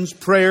supplications,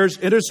 prayers,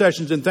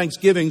 intercessions, and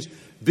thanksgivings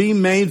be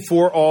made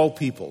for all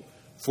people,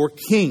 for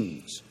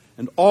kings,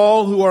 and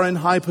all who are in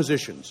high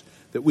positions,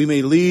 that we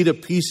may lead a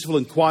peaceful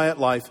and quiet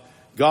life,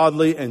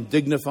 godly and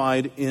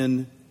dignified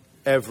in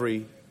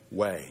every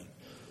way.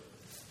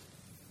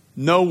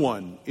 No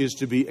one is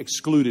to be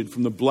excluded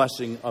from the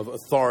blessing of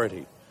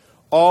authority.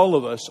 All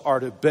of us are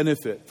to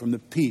benefit from the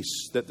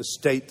peace that the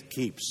state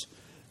keeps,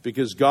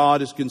 because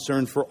God is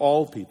concerned for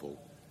all people,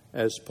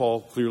 as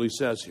Paul clearly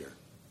says here.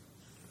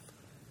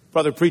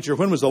 Brother preacher,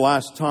 when was the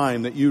last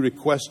time that you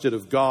requested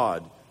of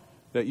God,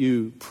 that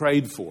you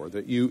prayed for,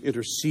 that you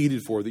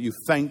interceded for, that you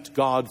thanked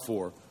God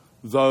for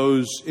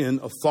those in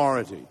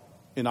authority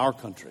in our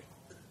country,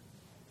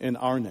 in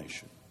our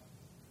nation.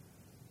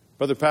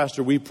 Brother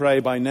Pastor, we pray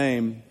by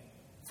name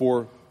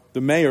for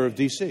the mayor of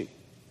D.C.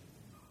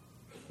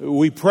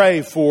 We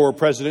pray for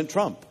President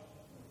Trump.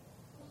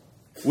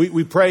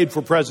 We prayed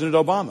for President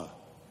Obama.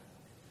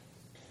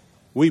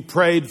 We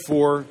prayed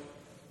for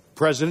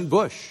President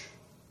Bush.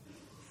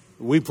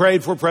 We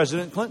prayed for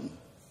President Clinton.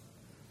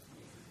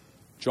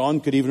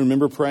 John could even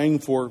remember praying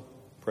for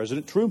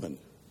President Truman,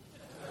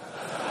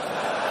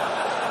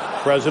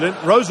 President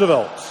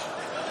Roosevelt,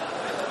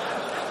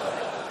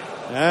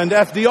 and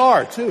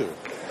FDR, too.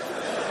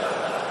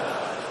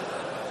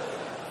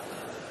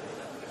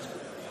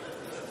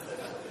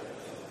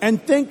 And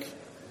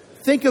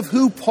think of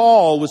who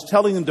Paul was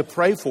telling them to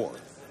pray for.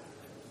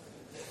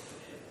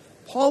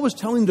 Paul was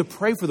telling them to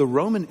pray for the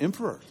Roman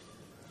emperor.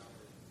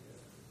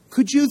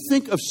 Could you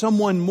think of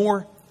someone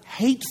more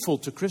hateful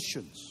to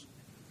Christians?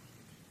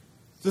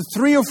 The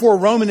 3 or 4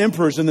 Roman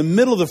emperors in the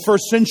middle of the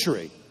first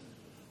century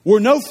were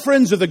no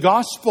friends of the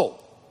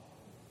gospel.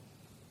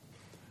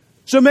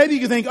 So maybe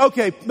you could think,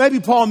 okay, maybe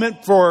Paul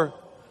meant for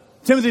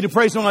Timothy to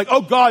pray something like,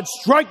 oh God,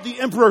 strike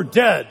the emperor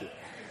dead.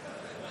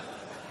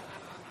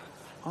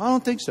 I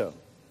don't think so.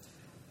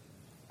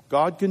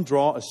 God can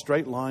draw a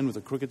straight line with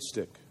a crooked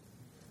stick.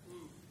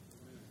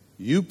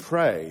 You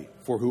pray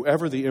for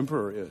whoever the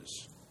emperor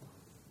is.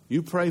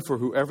 You pray for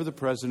whoever the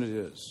president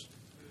is,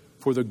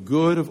 for the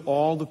good of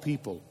all the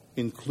people,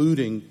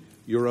 including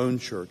your own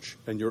church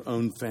and your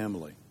own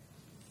family.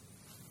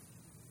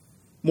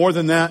 More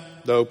than that,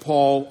 though,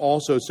 Paul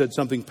also said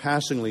something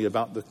passingly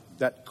about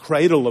that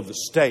cradle of the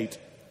state,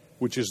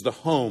 which is the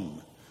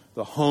home.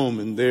 The home,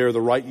 and there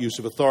the right use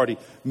of authority.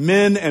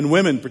 Men and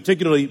women,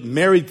 particularly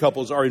married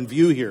couples, are in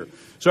view here.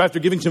 So after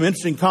giving some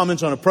interesting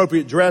comments on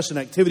appropriate dress and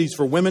activities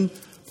for women,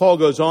 Paul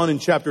goes on in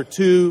chapter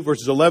 2,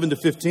 verses 11 to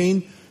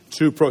 15,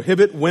 to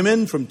prohibit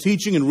women from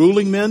teaching and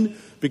ruling men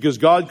because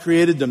God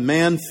created the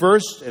man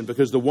first and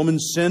because the woman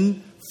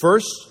sinned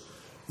first.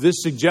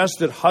 This suggests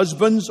that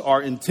husbands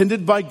are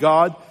intended by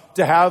God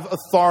to have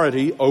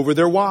authority over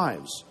their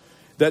wives.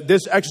 That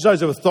this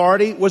exercise of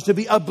authority was to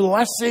be a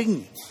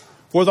blessing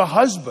for the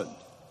husband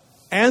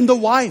and the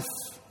wife.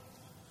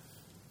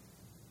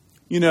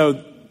 You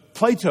know,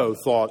 Plato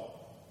thought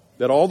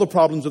that all the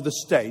problems of the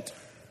state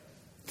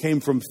came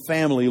from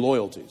family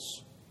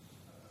loyalties.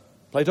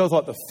 Plato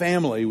thought the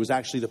family was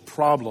actually the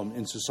problem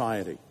in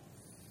society.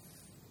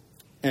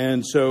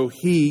 And so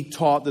he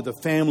taught that the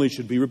family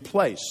should be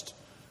replaced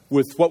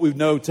with what we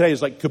know today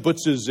is like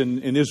kibbutzes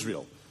in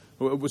Israel,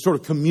 sort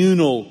of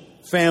communal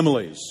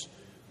families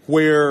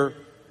where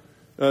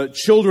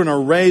children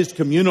are raised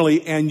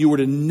communally and you were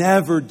to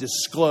never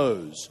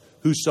disclose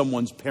who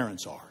someone's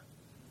parents are,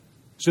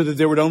 so that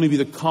there would only be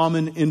the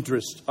common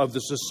interest of the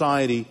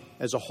society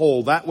as a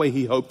whole. That way,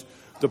 he hoped,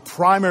 the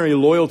primary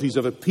loyalties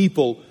of a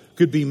people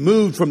could be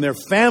moved from their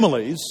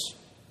families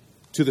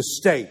to the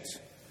state,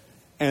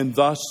 and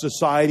thus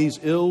society's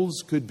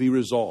ills could be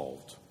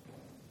resolved.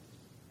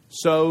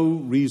 So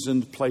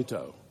reasoned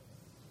Plato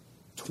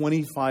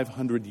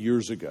 2,500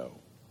 years ago,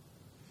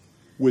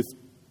 with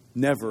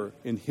never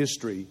in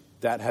history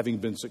that having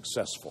been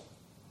successful.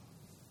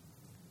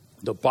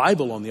 The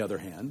Bible, on the other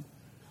hand,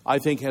 I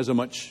think has a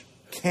much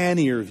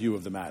cannier view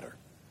of the matter.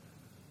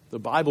 The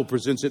Bible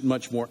presents it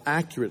much more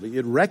accurately.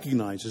 It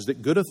recognizes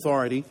that good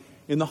authority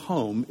in the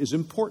home is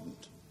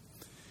important.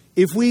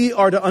 If we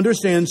are to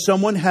understand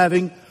someone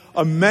having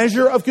a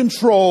measure of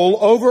control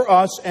over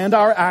us and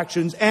our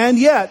actions, and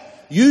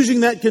yet using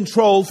that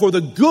control for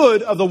the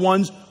good of the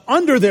ones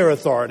under their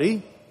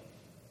authority,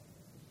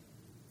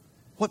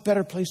 what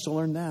better place to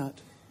learn that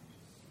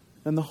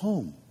than the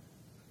home?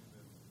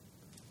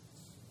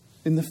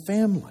 In the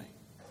family.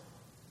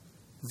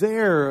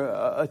 There,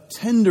 a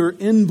tender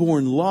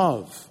inborn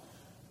love,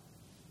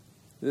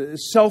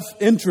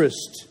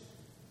 self-interest,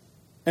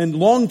 and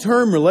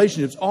long-term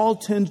relationships all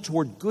tend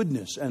toward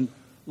goodness and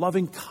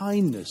loving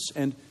kindness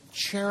and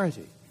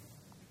charity.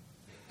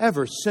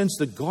 Ever since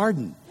the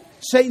garden,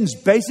 Satan's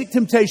basic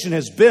temptation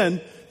has been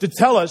to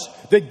tell us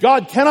that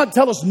God cannot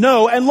tell us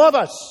no and love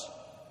us.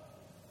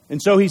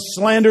 And so he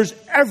slanders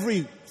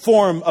every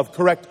form of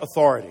correct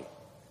authority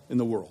in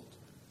the world.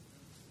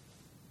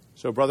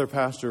 So, brother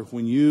pastor,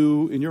 when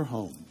you, in your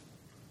home,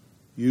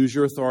 use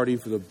your authority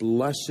for the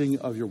blessing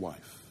of your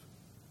wife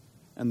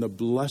and the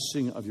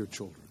blessing of your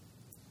children,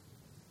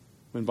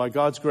 when by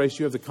God's grace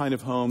you have the kind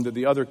of home that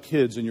the other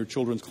kids in your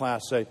children's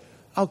class say,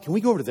 oh, can we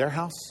go over to their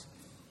house?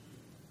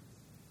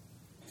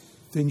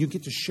 Then you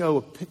get to show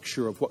a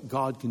picture of what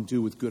God can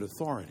do with good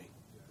authority.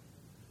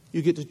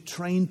 You get to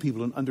train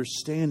people in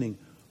understanding,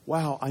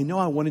 wow, I know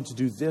I wanted to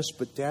do this,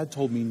 but Dad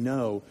told me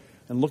no.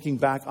 And looking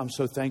back, I'm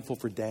so thankful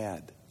for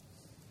Dad.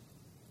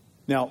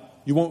 Now,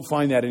 you won't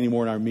find that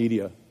anymore in our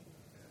media.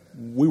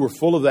 We were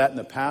full of that in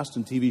the past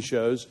in TV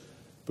shows,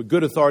 but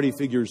good authority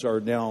figures are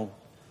now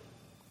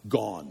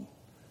gone.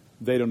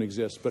 They don't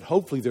exist. But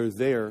hopefully they're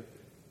there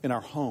in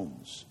our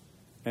homes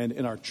and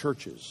in our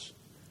churches.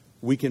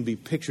 We can be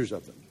pictures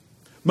of them.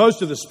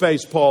 Most of the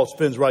space Paul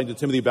spends writing to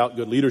Timothy about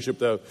good leadership,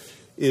 though,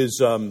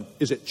 is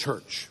at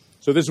church.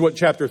 So this is what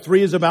chapter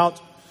 3 is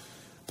about.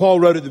 Paul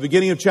wrote at the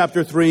beginning of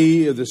chapter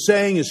 3, the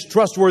saying is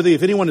trustworthy.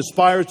 If anyone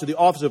aspires to the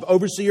office of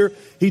overseer,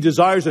 he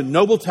desires a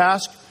noble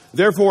task.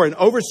 Therefore, an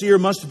overseer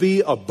must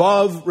be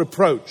above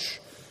reproach.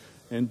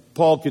 And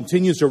Paul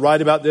continues to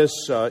write about this.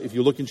 If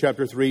you look in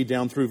chapter 3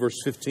 down through verse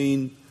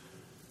 15,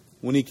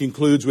 when he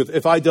concludes with,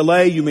 if I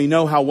delay, you may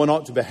know how one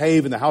ought to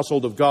behave in the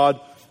household of God,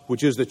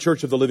 which is the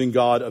church of the living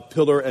God, a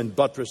pillar and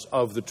buttress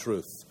of the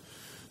truth.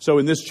 So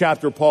in this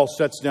chapter, Paul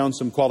sets down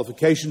some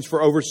qualifications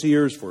for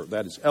overseers, for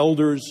that is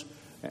elders,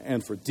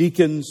 and for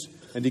deacons,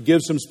 and he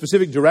gives some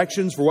specific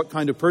directions for what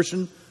kind of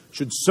person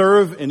should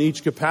serve in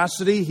each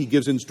capacity. He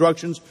gives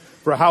instructions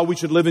for how we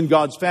should live in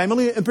God's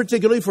family, and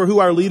particularly for who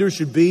our leaders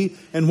should be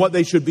and what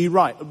they should be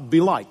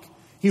like.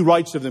 He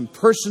writes of them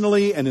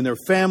personally and in their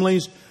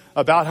families,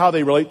 about how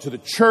they relate to the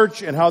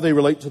church and how they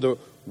relate to the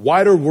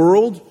wider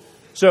world.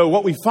 So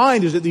what we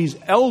find is that these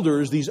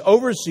elders, these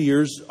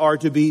overseers, are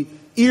to be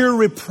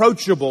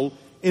irreproachable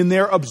in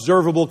their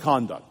observable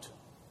conduct,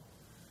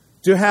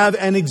 to have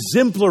an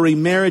exemplary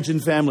marriage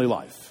and family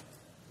life,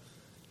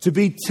 to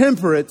be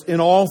temperate in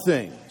all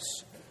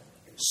things,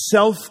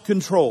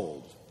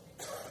 self-controlled,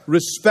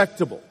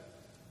 respectable,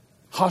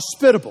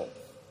 hospitable,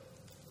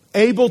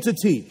 able to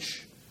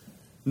teach,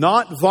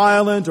 not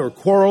violent or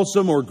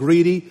quarrelsome or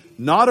greedy,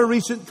 not a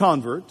recent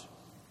convert,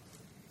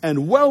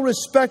 and well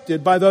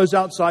respected by those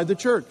outside the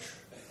church.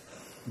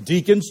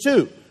 Deacons,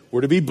 too,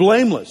 were to be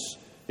blameless,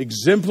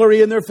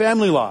 exemplary in their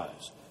family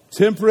lives,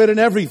 temperate in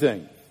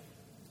everything,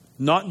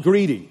 not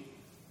greedy,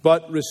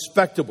 but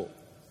respectable,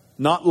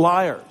 not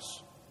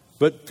liars,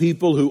 but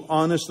people who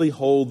honestly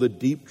hold the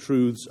deep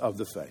truths of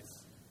the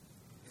faith.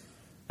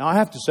 Now, I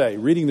have to say,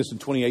 reading this in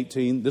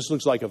 2018, this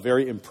looks like a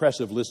very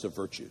impressive list of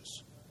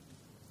virtues.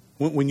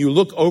 When you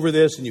look over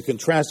this and you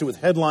contrast it with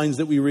headlines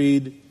that we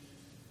read,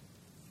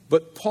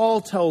 but Paul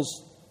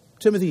tells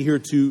Timothy here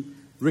to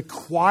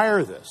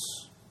require this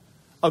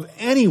of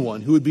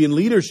anyone who would be in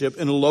leadership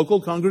in a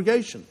local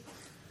congregation.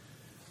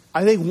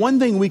 I think one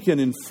thing we can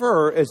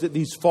infer is that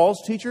these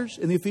false teachers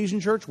in the Ephesian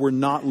church were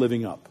not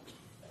living up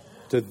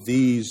to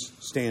these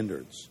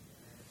standards.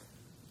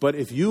 But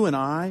if you and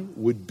I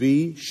would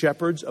be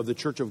shepherds of the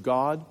church of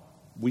God,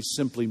 we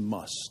simply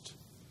must.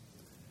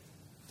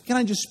 Can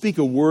I just speak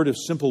a word of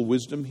simple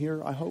wisdom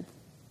here, I hope?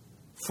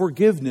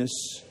 Forgiveness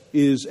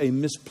is a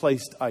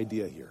misplaced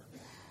idea here.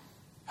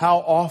 How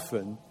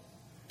often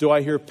do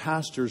I hear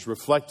pastors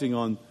reflecting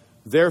on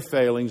their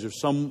failings or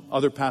some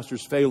other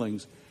pastor's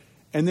failings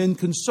and then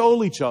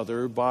console each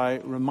other by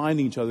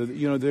reminding each other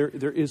that,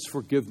 there is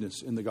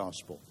forgiveness in the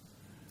gospel.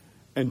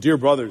 And dear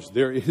brothers,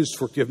 there is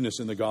forgiveness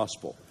in the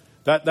gospel.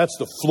 That's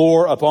the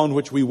floor upon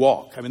which we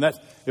walk. I mean,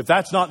 if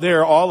that's not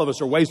there, all of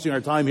us are wasting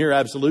our time here,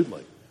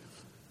 absolutely.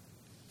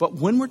 But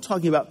when we're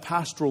talking about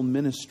pastoral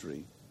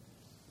ministry,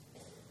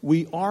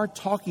 we are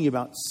talking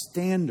about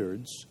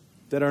standards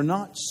that are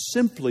not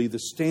simply the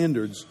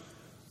standards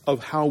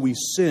of how we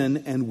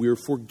sin and we're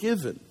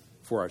forgiven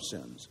for our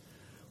sins.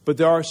 But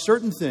there are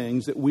certain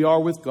things that we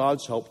are, with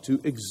God's help, to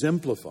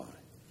exemplify.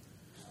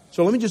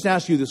 So let me just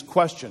ask you this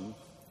question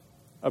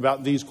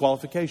about these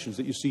qualifications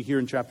that you see here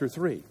in chapter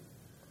 3.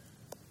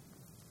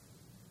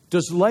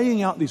 Does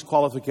laying out these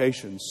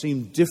qualifications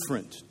seem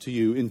different to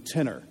you in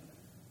tenor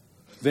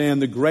than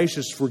the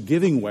gracious,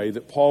 forgiving way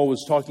that Paul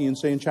was talking in,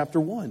 say, in chapter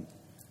 1,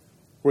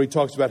 where he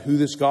talks about who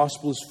this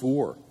gospel is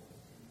for?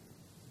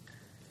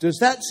 Does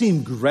that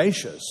seem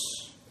gracious?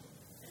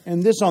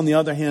 And this, on the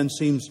other hand,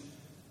 seems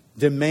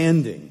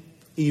demanding,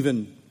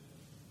 even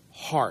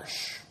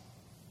harsh.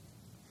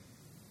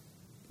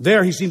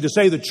 There he seemed to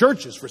say the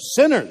church is for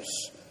sinners.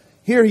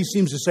 Here he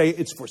seems to say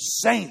it's for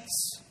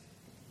saints.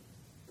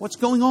 What's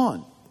going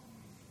on?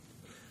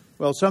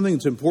 Well, something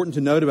that's important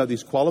to note about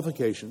these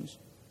qualifications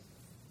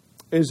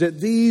is that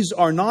these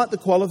are not the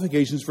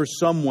qualifications for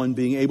someone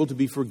being able to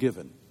be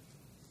forgiven.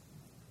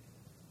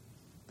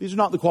 These are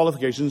not the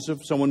qualifications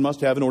that someone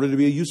must have in order to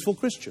be a useful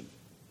Christian.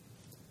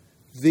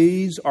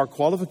 These are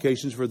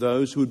qualifications for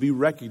those who would be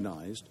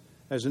recognized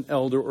as an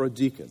elder or a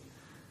deacon.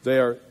 They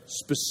are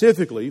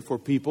specifically for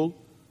people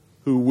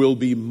who will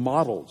be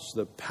models,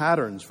 the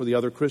patterns for the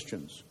other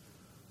Christians,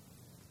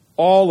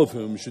 all of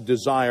whom should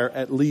desire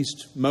at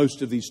least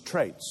most of these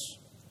traits.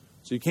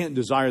 So you can't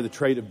desire the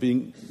trait of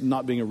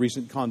not being a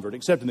recent convert,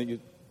 except in that you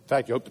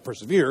hope to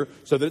persevere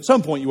so that at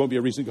some point you won't be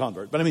a recent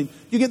convert. But I mean,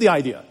 you get the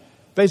idea.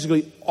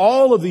 Basically,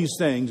 all of these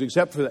things,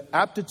 except for the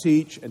apt to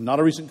teach and not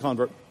a recent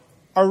convert,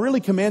 are really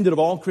commanded of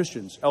all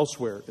Christians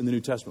elsewhere in the New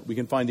Testament. We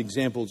can find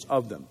examples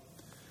of them.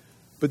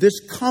 But this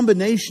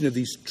combination of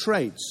these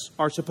traits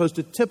are supposed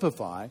to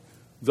typify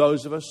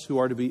those of us who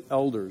are to be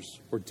elders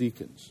or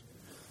deacons.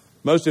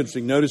 Most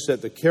interesting, notice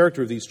that the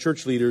character of these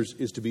church leaders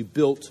is to be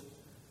built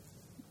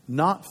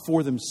not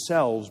for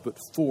themselves, but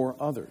for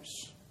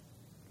others.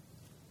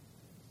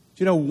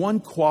 You know, one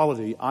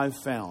quality I've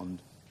found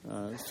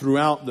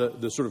throughout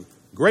the sort of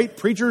great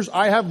preachers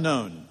I have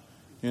known,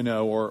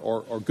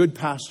 or good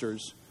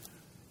pastors,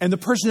 and the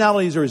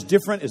personalities are as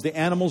different as the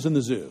animals in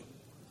the zoo.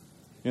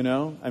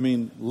 I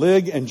mean,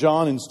 Lig and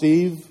John and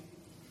Steve,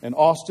 and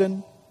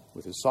Austin,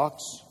 with his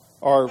socks,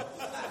 are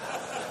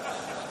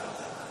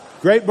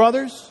great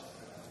brothers,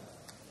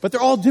 but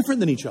they're all different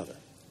than each other.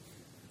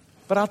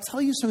 But I'll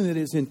tell you something that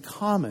is in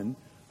common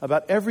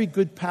about every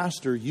good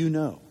pastor you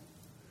know.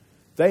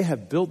 They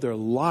have built their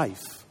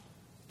life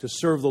to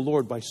serve the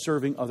Lord by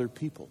serving other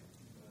people.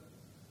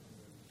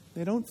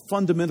 They don't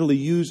fundamentally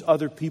use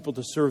other people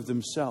to serve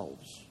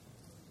themselves.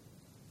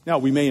 Now,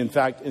 we may in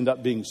fact end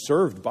up being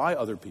served by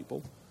other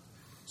people.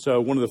 So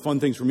one of the fun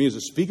things for me as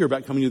a speaker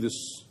about coming to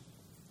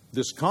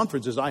this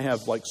conference is I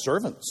have like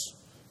servants.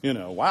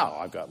 Wow,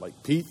 I've got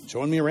like Pete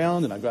showing me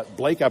around, and I've got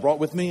Blake I brought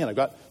with me, and I've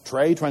got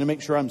Trey trying to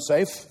make sure I'm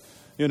safe.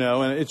 And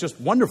it's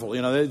just wonderful.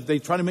 They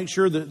try to make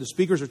sure that the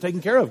speakers are taken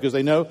care of because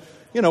they know,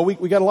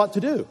 we got a lot to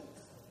do.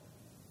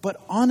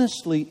 But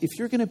honestly, if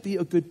you're going to be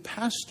a good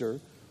pastor,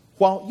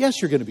 while,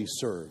 yes, you're going to be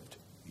served,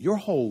 your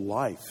whole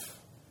life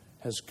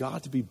has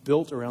got to be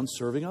built around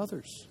serving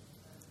others.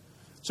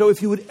 So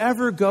if you would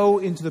ever go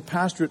into the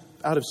pastorate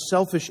out of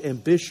selfish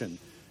ambition,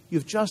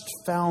 you've just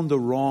found the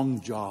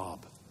wrong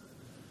job.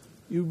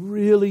 You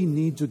really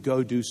need to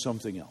go do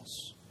something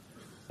else.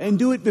 And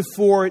do it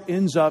before it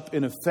ends up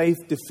in a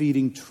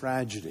faith-defeating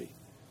tragedy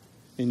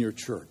in your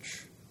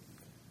church.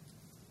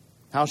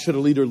 How should a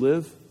leader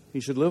live? He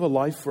should live a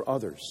life for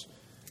others.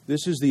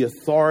 This is the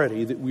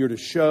authority that we are to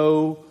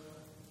show,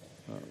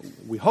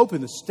 we hope,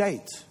 in the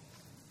state,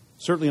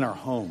 certainly in our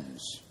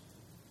homes,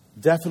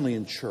 definitely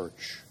in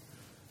church.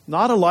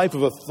 Not a life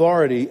of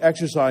authority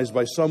exercised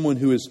by someone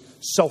who is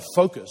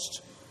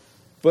self-focused,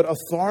 but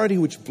authority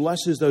which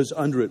blesses those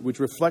under it,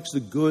 which reflects the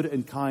good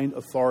and kind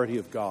authority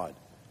of God.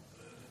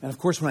 And of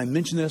course, when I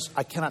mention this,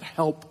 I cannot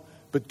help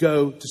but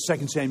go to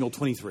 2 Samuel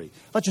 23.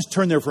 Let's just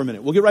turn there for a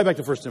minute. We'll get right back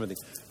to 1 Timothy.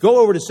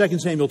 Go over to 2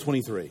 Samuel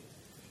 23.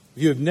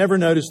 If you have never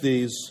noticed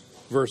these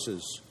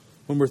verses,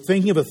 when we're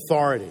thinking of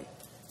authority,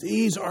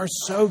 these are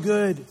so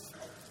good.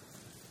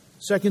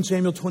 2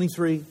 Samuel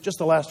 23, just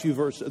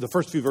the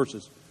first few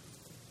verses.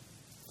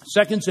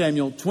 2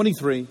 Samuel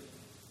 23.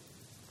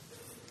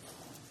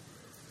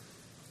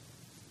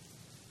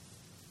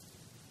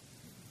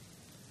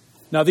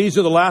 Now, these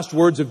are the last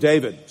words of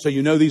David, so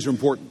you know these are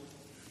important.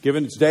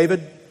 Given it's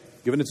David,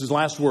 given it's his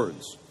last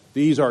words,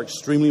 these are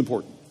extremely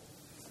important.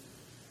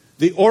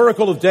 The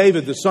oracle of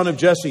David, the son of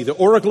Jesse, the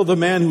oracle of the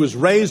man who was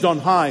raised on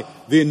high,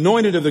 the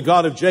anointed of the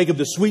God of Jacob,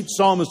 the sweet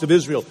psalmist of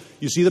Israel.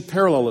 You see the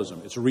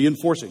parallelism. It's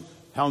reinforcing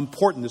how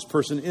important this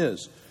person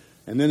is.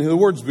 And then the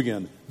words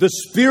begin. The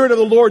Spirit of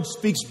the Lord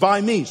speaks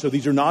by me. So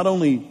these are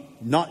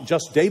not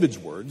just David's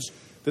words,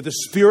 but the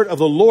Spirit of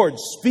the Lord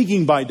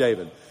speaking by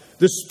David.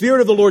 The Spirit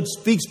of the Lord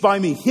speaks by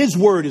me. His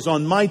word is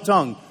on my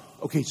tongue.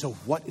 Okay, so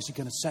what is he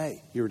going to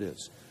say? Here it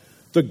is.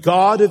 The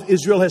God of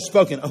Israel has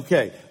spoken.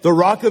 Okay. The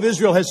Rock of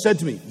Israel has said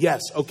to me.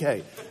 Yes.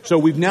 Okay. So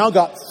we've now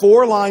got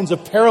 4 lines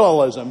of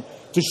parallelism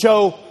to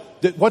show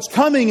that what's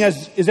coming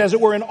is as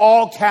it were in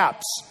all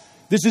caps.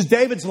 This is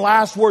David's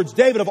last words.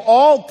 David, of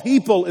all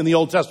people in the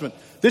Old Testament,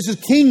 this is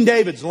King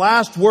David's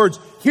last words.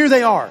 Here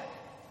they are.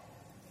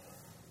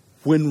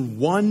 When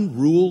one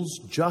rules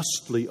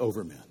justly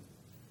over men,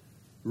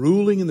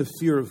 ruling in the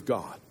fear of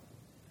God,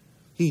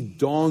 he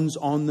dawns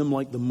on them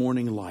like the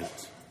morning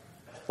light,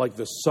 like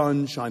the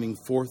sun shining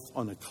forth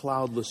on a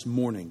cloudless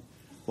morning,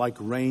 like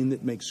rain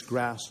that makes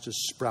grass to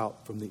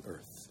sprout from the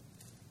earth.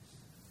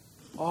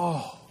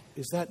 Oh,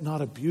 is that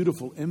not a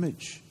beautiful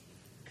image?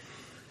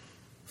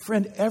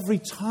 Friend, every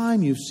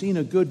time you've seen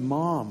a good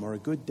mom or a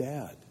good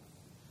dad,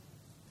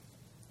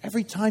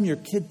 every time your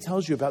kid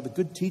tells you about the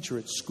good teacher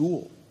at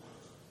school,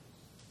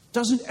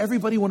 doesn't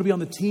everybody want to be on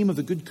the team of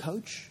the good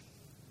coach?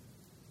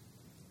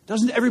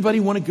 Doesn't everybody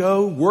want to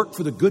go work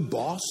for the good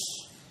boss?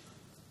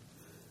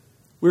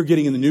 We're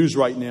getting in the news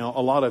right now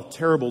a lot of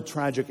terrible,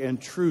 tragic,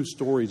 and true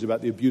stories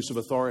about the abuse of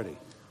authority.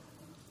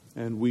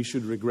 And we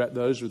should regret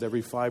those with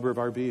every fiber of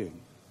our being.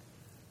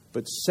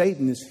 But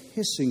Satan is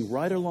hissing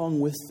right along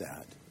with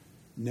that.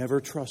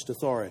 Never trust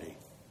authority.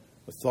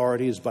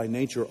 Authority is by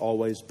nature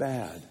always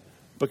bad.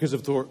 Because,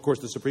 of course,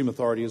 the supreme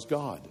authority is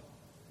God.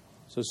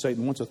 So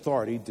Satan wants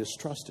authority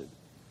distrusted.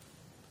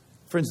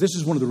 Friends, this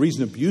is one of the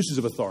recent abuses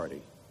of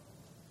authority.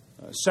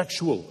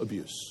 Sexual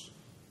abuse,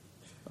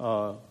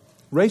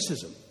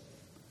 racism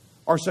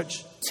are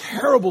such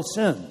terrible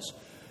sins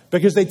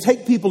because they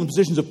take people in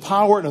positions of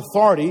power and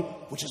authority,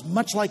 which is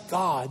much like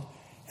God,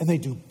 and they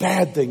do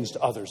bad things to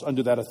others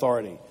under that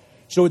authority.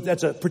 So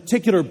that's a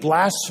particular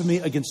blasphemy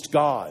against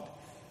God.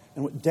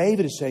 And what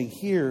David is saying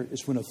here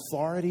is when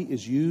authority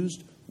is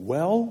used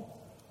well,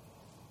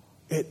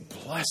 it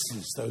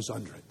blesses those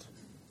under it.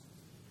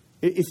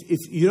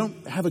 If you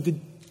don't have a good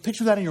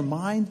picture of that in your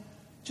mind,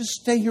 just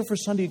stay here for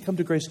Sunday and come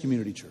to Grace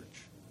Community Church.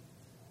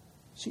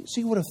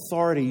 See what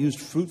authority used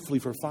fruitfully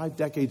for 5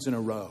 decades in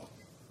a row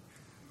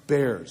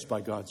bears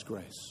by God's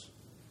grace.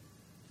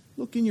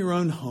 Look in your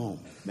own home.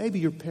 Maybe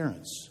your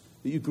parents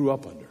that you grew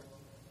up under.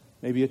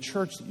 Maybe a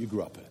church that you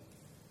grew up in.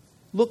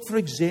 Look for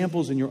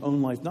examples in your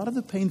own life, not of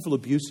the painful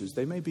abuses.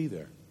 They may be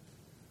there.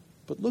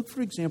 But look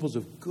for examples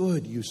of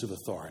good use of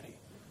authority.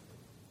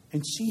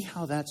 And see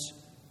how that's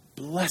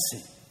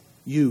blessing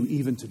you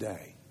even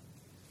today.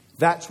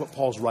 That's what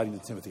Paul's writing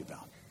to Timothy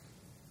about.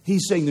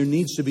 He's saying there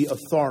needs to be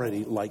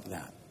authority like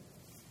that.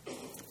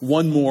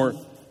 One more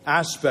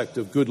aspect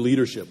of good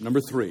leadership.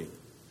 Number 3.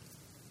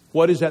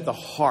 What is at the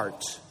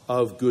heart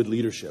of good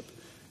leadership?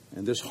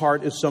 And this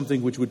heart is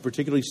something which would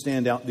particularly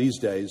stand out these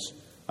days,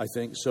 I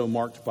think, so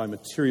marked by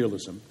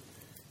materialism.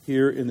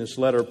 Here in this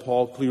letter,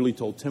 Paul clearly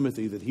told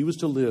Timothy that he was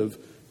to live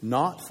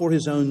not for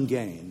his own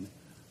gain,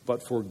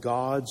 but for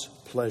God's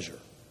pleasure.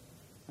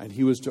 And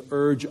he was to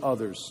urge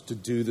others to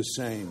do the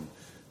same.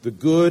 The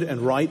good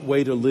and right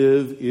way to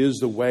live is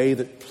the way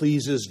that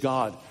pleases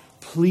God.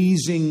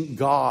 Pleasing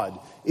God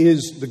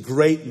is the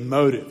great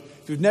motive.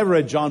 If you've never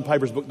read John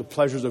Piper's book, The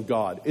Pleasures of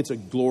God, it's a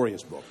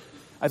glorious book.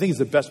 I think it's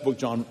the best book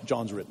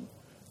John's written.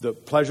 The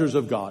Pleasures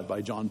of God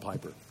by John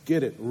Piper.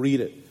 Get it, read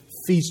it,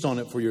 feast on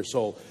it for your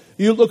soul.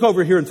 You look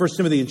over here in 1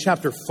 Timothy in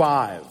chapter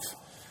 5,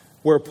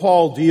 where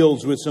Paul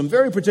deals with some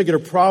very particular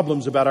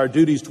problems about our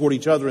duties toward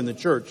each other in the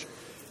church.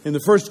 In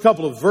the first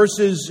couple of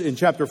verses in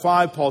chapter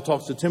 5, Paul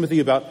talks to Timothy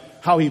about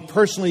how he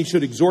personally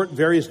should exhort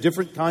various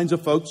different kinds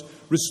of folks,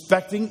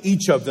 respecting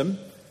each of them.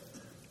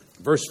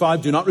 Verse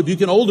 5, do not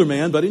rebuke an older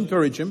man, but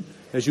encourage him,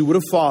 as you would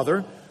a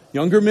father.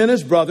 Younger men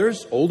as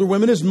brothers, older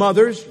women as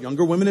mothers,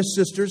 younger women as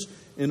sisters,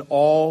 in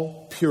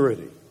all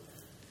purity.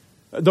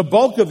 The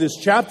bulk of this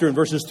chapter, in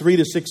verses 3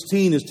 to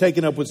 16, is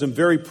taken up with some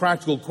very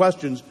practical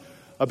questions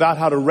about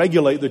how to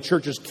regulate the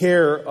church's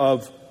care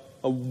of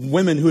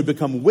women who had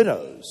become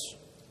widows.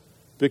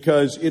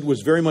 Because it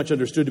was very much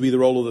understood to be the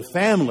role of the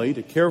family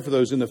to care for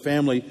those in the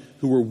family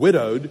who were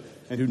widowed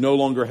and who no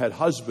longer had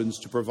husbands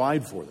to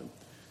provide for them.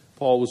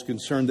 Paul was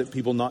concerned that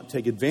people not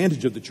take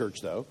advantage of the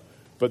church, though,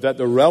 but that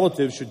the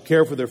relatives should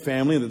care for their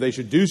family and that they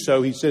should do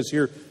so. He says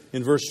here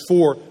in verse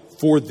 4,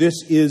 for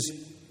this is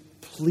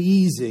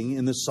pleasing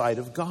in the sight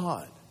of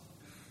God.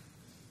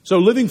 So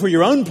living for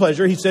your own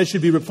pleasure, he says,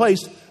 should be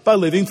replaced by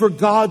living for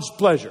God's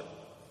pleasure.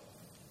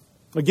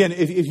 Again,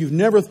 if you've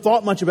never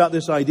thought much about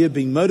this idea of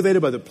being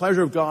motivated by the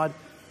pleasure of God,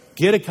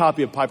 get a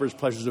copy of Piper's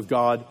Pleasures of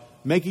God.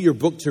 Make it your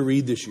book to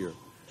read this year.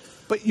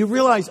 But you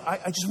realize,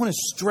 I just want to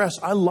stress,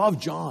 I love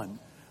John,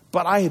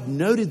 but I had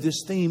noted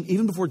this theme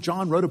even before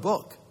John wrote a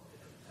book.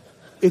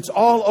 It's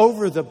all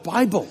over the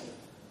Bible.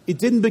 It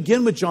didn't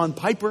begin with John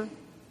Piper.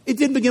 It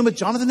didn't begin with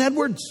Jonathan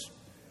Edwards.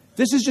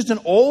 This is just an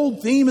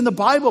old theme in the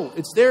Bible.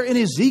 It's there in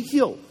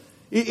Ezekiel.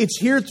 It's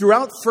here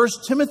throughout 1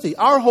 Timothy.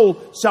 Our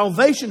whole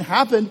salvation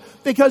happened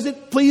because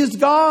it pleased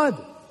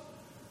God.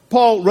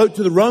 Paul wrote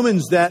to the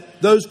Romans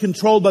that those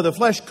controlled by the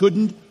flesh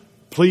couldn't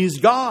please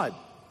God.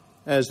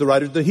 As the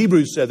writer of the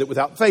Hebrews said, that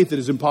without faith it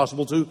is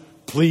impossible to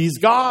please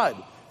God.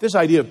 This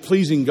idea of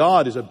pleasing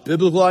God is a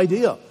biblical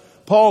idea.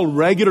 Paul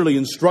regularly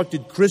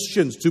instructed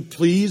Christians to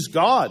please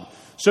God.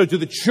 So to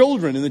the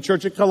children in the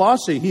church at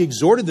Colossae, he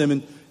exhorted them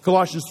in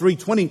Colossians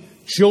 3:20,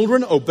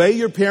 children, obey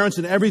your parents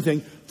in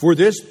everything, for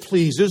this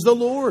pleases the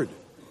Lord.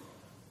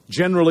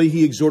 Generally,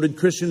 he exhorted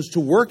Christians to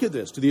work at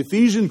this. To the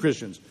Ephesian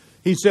Christians,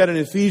 he said in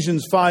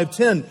Ephesians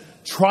 5:10,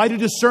 try to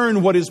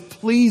discern what is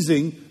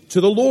pleasing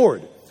to the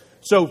Lord.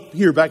 So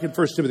here, back in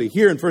 1 Timothy,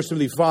 here in 1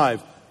 Timothy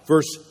 5,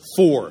 verse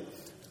 4,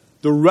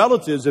 the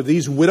relatives of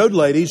these widowed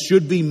ladies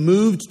should be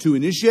moved to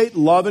initiate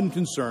love and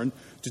concern,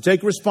 to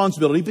take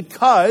responsibility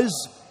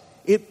because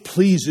it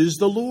pleases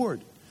the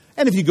Lord.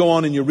 And if you go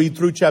on and you read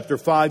through chapter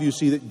 5, you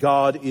see that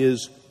God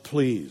is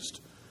pleased.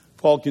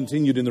 Paul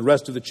continued in the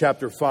rest of the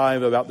chapter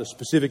 5 about the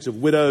specifics of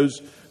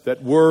widows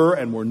that were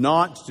and were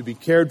not to be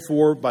cared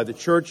for by the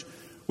church,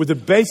 with the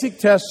basic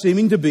test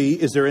seeming to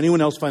be, is there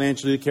anyone else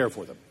financially to care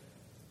for them?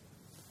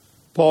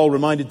 Paul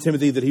reminded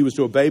Timothy that he was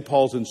to obey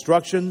Paul's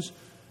instructions,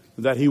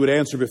 that he would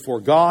answer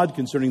before God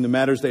concerning the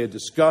matters they had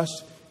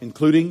discussed,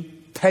 including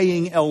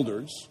paying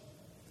elders,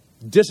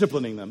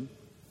 disciplining them,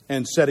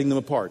 and setting them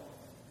apart.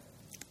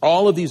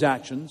 All of these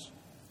actions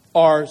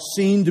are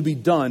seen to be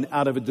done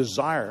out of a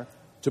desire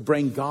to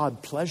bring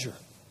God pleasure.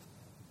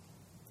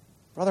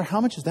 Brother, how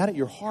much is that at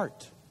your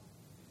heart?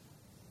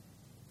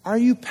 Are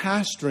you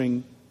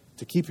pastoring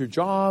to keep your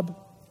job,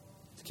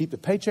 to keep the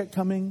paycheck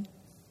coming,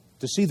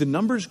 to see the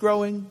numbers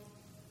growing,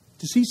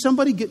 to see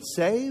somebody get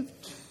saved?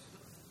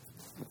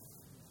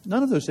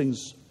 None of those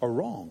things are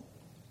wrong.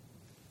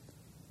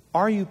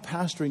 Are you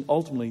pastoring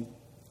ultimately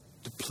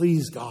to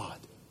please God,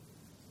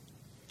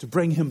 to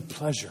bring Him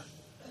pleasure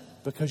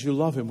because you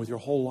love Him with your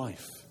whole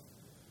life?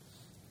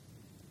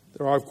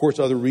 There are, of course,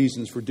 other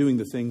reasons for doing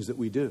the things that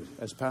we do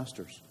as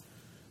pastors.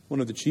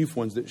 One of the chief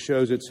ones that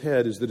shows its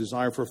head is the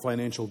desire for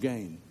financial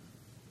gain.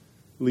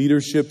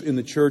 Leadership in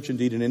the church,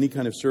 indeed in any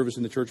kind of service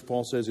in the church,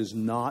 Paul says, is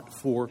not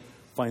for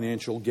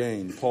financial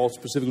gain. Paul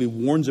specifically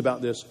warns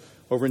about this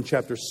over in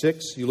chapter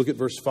 6. You look at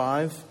verse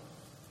 5.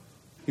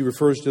 He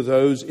refers to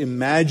those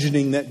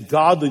imagining that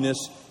godliness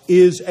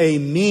is a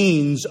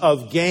means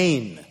of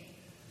gain.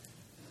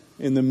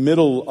 In the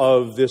middle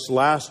of this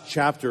last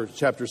chapter,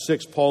 chapter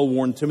 6, Paul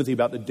warned Timothy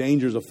about the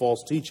dangers of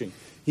false teaching.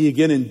 He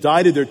again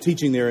indicted their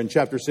teaching there in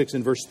chapter 6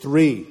 and verse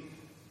 3.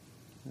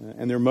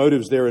 And their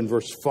motives there in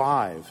verse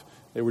 5.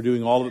 They were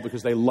doing all of it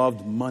because they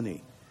loved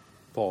money,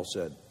 Paul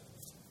said.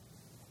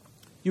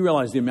 You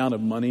realize the amount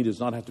of money does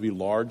not have to be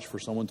large for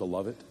someone to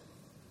love it.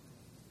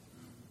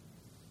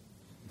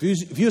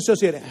 If you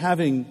associate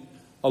having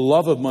a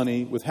love of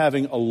money with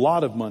having a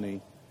lot of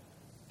money,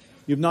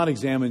 you've not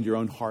examined your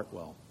own heart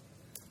well.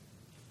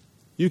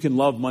 You can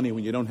love money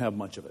when you don't have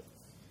much of it.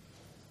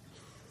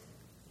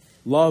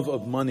 Love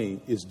of money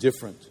is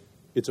different.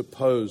 It's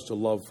opposed to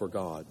love for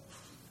God.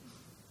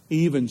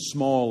 Even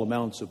small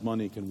amounts of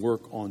money can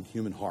work on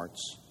human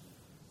hearts.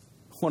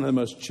 One of the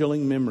most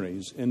chilling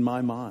memories in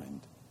my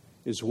mind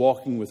is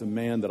walking with a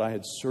man that I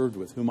had served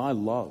with, whom I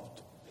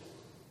loved,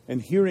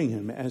 and hearing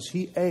him as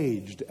he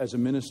aged as a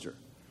minister,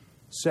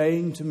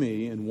 saying to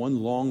me in one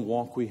long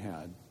walk we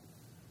had,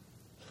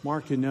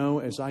 "Mark, you know,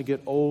 as I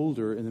get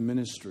older in the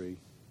ministry,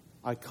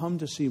 I come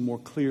to see more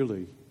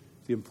clearly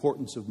the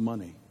importance of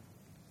money."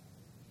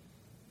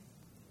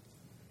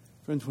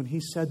 Friends, when he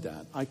said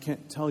that, I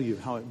can't tell you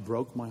how it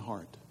broke my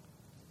heart.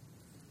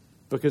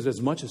 Because as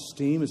much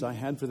esteem as I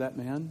had for that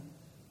man,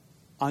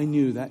 I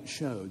knew that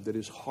showed that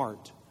his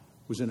heart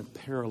was in a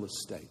perilous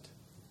state.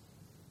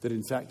 That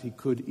in fact he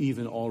could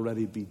even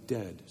already be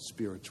dead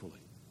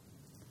spiritually.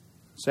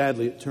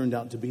 Sadly, it turned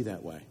out to be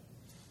that way.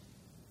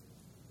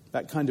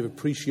 That kind of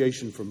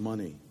appreciation for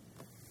money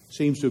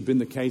seems to have been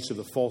the case of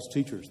the false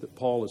teachers that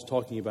Paul is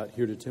talking about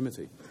here to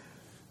Timothy.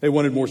 They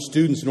wanted more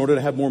students in order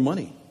to have more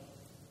money.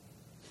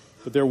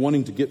 But their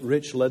wanting to get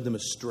rich led them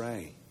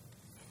astray.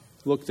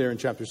 Look there in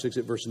chapter 6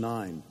 at verse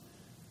 9.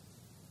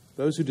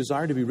 Those who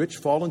desire to be rich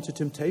fall into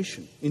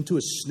temptation, into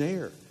a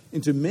snare,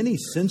 into many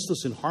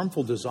senseless and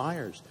harmful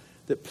desires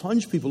that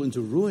plunge people into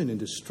ruin and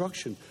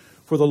destruction.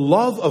 For the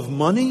love of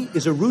money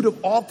is a root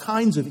of all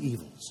kinds of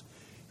evils.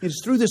 It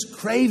is through this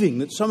craving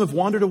that some have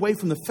wandered away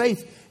from the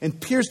faith and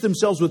pierced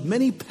themselves with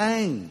many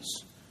pangs.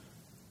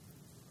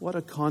 What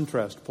a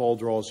contrast Paul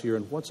draws here,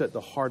 and what's at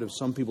the heart of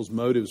some people's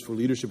motives for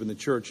leadership in the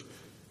church.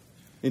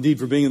 Indeed,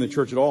 for being in the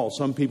church at all.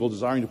 Some people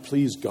desiring to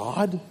please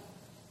God.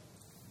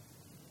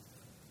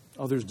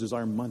 Others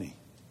desire money.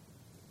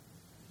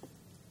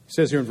 He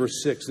says here in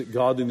verse 6 that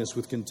godliness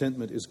with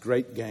contentment is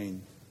great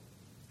gain.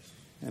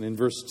 And in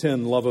verse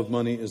 10, love of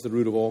money is the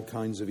root of all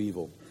kinds of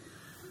evil.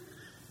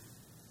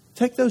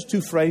 Take those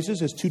two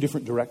phrases as two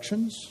different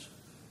directions.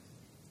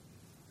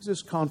 As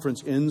this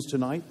conference ends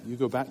tonight, you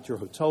go back to your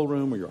hotel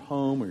room or your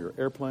home or your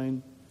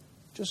airplane.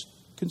 Just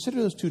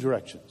consider those two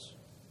directions.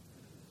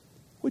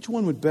 Which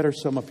one would better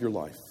sum up your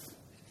life?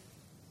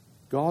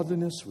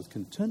 Godliness with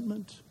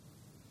contentment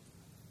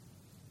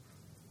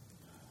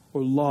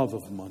or love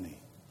of money?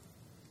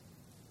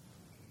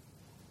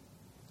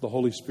 The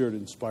Holy Spirit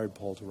inspired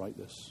Paul to write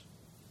this.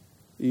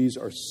 These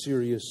are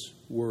serious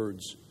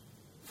words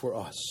for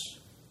us.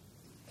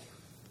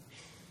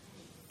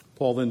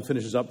 Paul then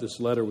finishes up this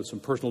letter with some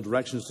personal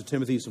directions to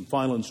Timothy, some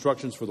final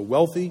instructions for the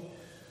wealthy,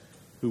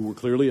 who were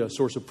clearly a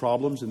source of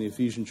problems in the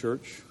Ephesian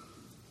church.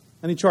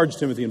 And he charged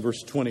Timothy in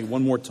verse 20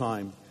 one more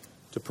time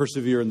to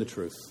persevere in the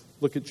truth.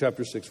 Look at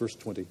chapter 6, verse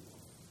 20.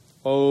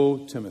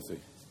 O Timothy.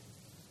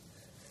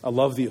 I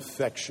love the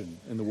affection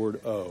in the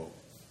word O.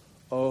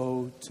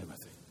 O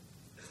Timothy.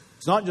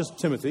 It's not just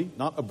Timothy,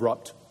 not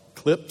abrupt,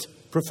 clipped,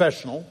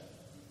 professional.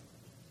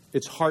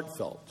 It's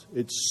heartfelt.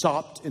 It's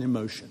sopped in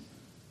emotion.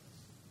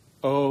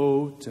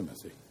 O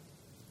Timothy.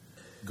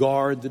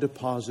 Guard the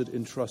deposit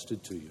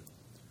entrusted to you.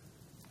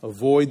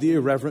 Avoid the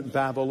irreverent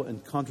babble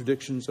and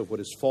contradictions of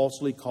what is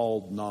falsely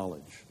called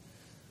knowledge.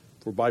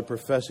 For by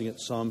professing it,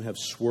 some have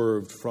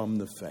swerved from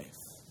the faith.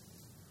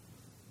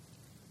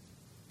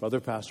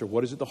 Brother, pastor,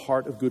 what is at the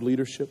heart of good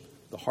leadership?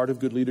 The heart of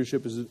good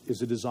leadership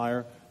is a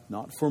desire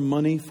not for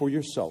money for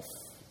yourself,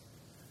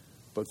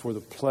 but for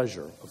the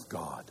pleasure of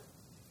God.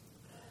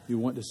 You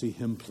want to see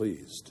Him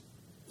pleased,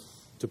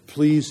 to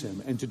please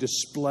Him and to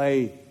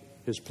display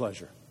His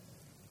pleasure.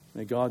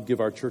 May God give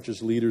our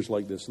churches leaders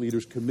like this,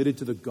 leaders committed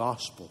to the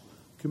gospel,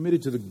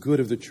 committed to the good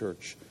of the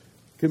church,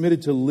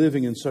 committed to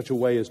living in such a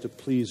way as to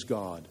please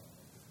God.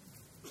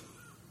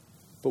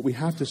 But we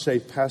have to say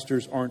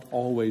pastors aren't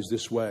always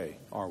this way,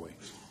 are we?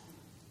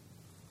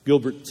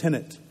 Gilbert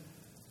Tennent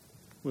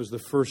was the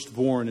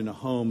firstborn in a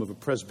home of a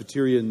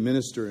Presbyterian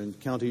minister in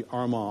County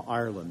Armagh,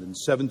 Ireland in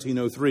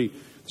 1703.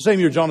 The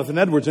same year Jonathan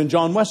Edwards and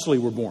John Wesley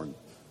were born.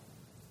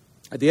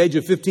 At the age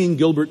of 15,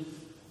 Gilbert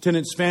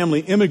Tennent's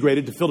family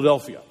immigrated to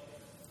Philadelphia.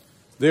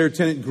 There,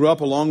 Tennent grew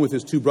up along with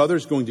his two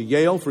brothers, going to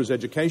Yale for his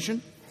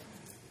education.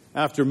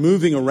 After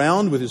moving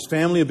around with his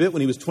family a bit,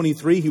 when he was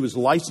 23, he was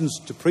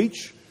licensed to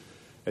preach.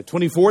 At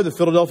 24, the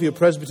Philadelphia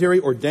Presbytery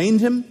ordained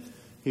him.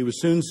 He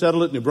was soon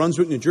settled at New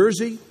Brunswick, New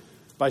Jersey.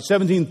 By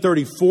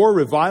 1734,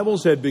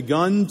 revivals had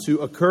begun to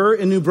occur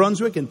in New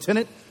Brunswick, and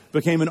Tennent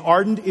became an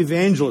ardent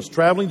evangelist,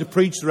 traveling to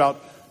preach throughout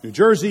New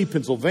Jersey,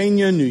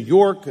 Pennsylvania, New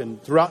York,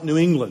 and throughout New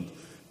England.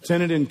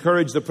 Tennent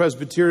encouraged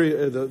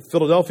the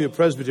Philadelphia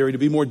Presbytery to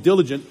be more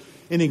diligent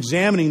in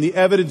examining the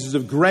evidences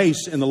of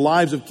grace in the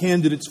lives of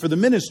candidates for the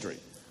ministry.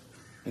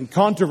 And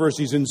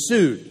controversies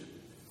ensued.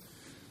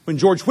 When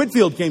George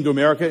Whitefield came to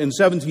America in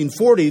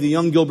 1740, the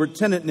young Gilbert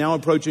Tennent, now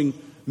approaching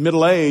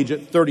middle age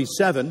at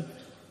 37,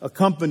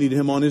 accompanied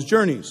him on his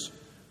journeys.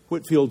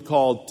 Whitefield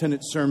called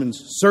Tennent's sermons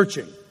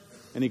searching,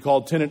 and he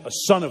called Tennent a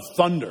son of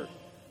thunder.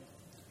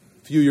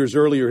 A few years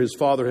earlier, his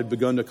father had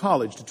begun a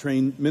college to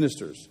train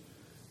ministers,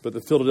 but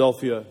the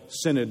Philadelphia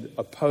Synod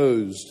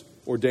opposed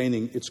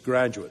ordaining its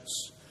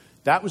graduates.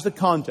 That was the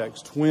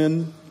context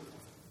when,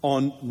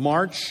 on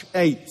March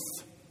 8th,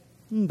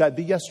 that'd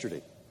be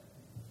yesterday,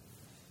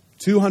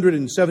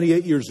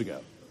 278 years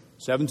ago,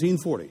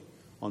 1740,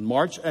 on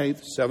March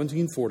 8th,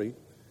 1740,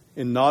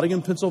 in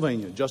Nottingham,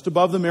 Pennsylvania, just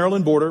above the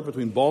Maryland border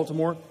between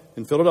Baltimore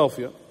and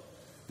Philadelphia,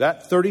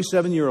 that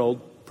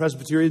 37-year-old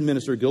Presbyterian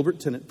minister, Gilbert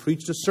Tennent,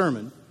 preached a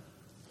sermon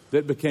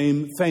that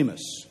became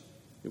famous.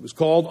 It was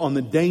called On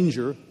the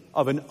Danger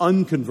of an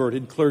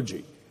Unconverted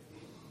Clergy.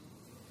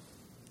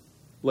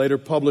 Later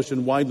published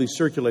and widely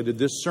circulated,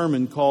 this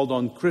sermon called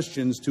on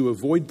Christians to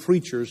avoid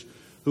preachers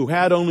who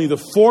had only the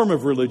form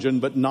of religion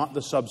but not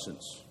the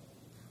substance.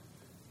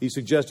 He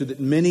suggested that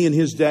many in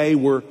his day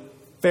were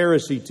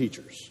Pharisee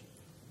teachers.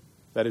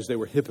 That is, they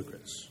were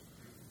hypocrites.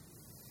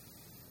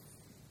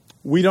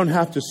 We don't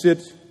have to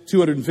sit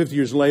 250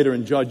 years later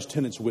and judge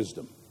Tennent's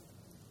wisdom.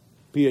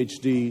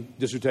 PhD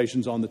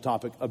dissertations on the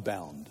topic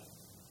abound.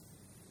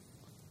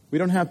 We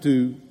don't have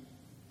to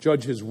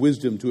judge his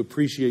wisdom to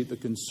appreciate the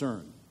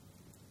concern.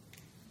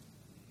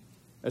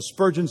 As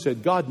Spurgeon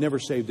said, God never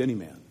saved any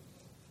man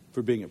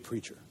for being a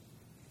preacher.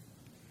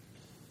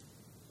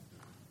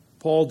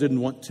 Paul didn't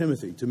want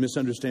Timothy to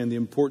misunderstand the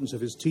importance of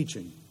his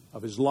teaching,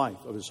 of his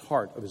life, of his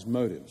heart, of his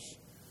motives.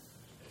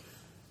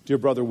 Dear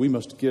brother, we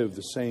must give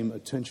the same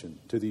attention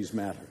to these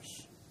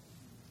matters.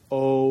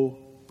 Oh,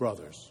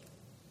 brothers,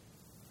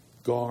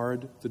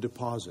 guard the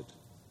deposit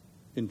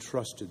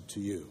entrusted to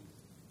you.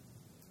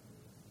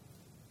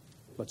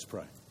 Let's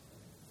pray.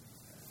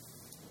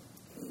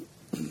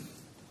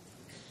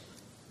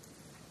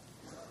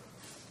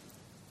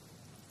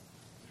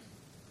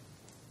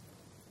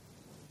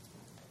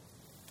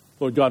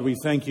 Lord God, we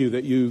thank you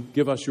that you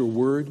give us your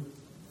word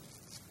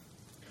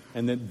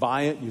and that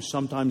by it you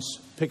sometimes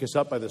pick us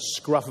up by the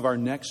scruff of our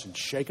necks and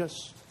shake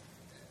us.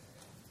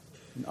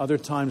 And other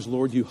times,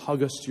 Lord, you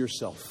hug us to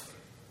yourself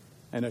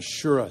and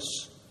assure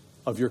us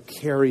of your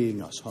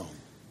carrying us home.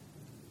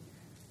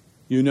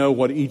 You know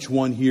what each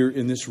one here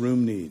in this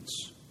room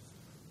needs.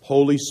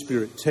 Holy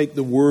Spirit, take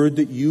the word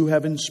that you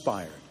have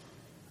inspired,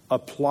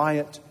 apply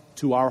it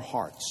to our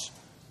hearts.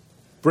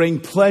 Bring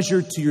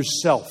pleasure to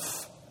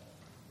yourself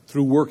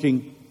through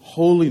working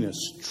holiness,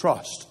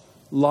 trust,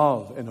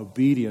 love, and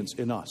obedience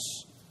in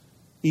us,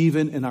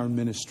 even in our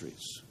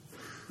ministries,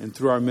 and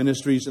through our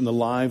ministries in the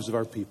lives of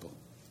our people.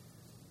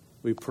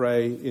 We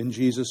pray in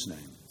Jesus' name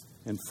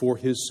and for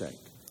his sake.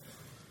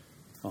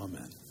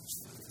 Amen.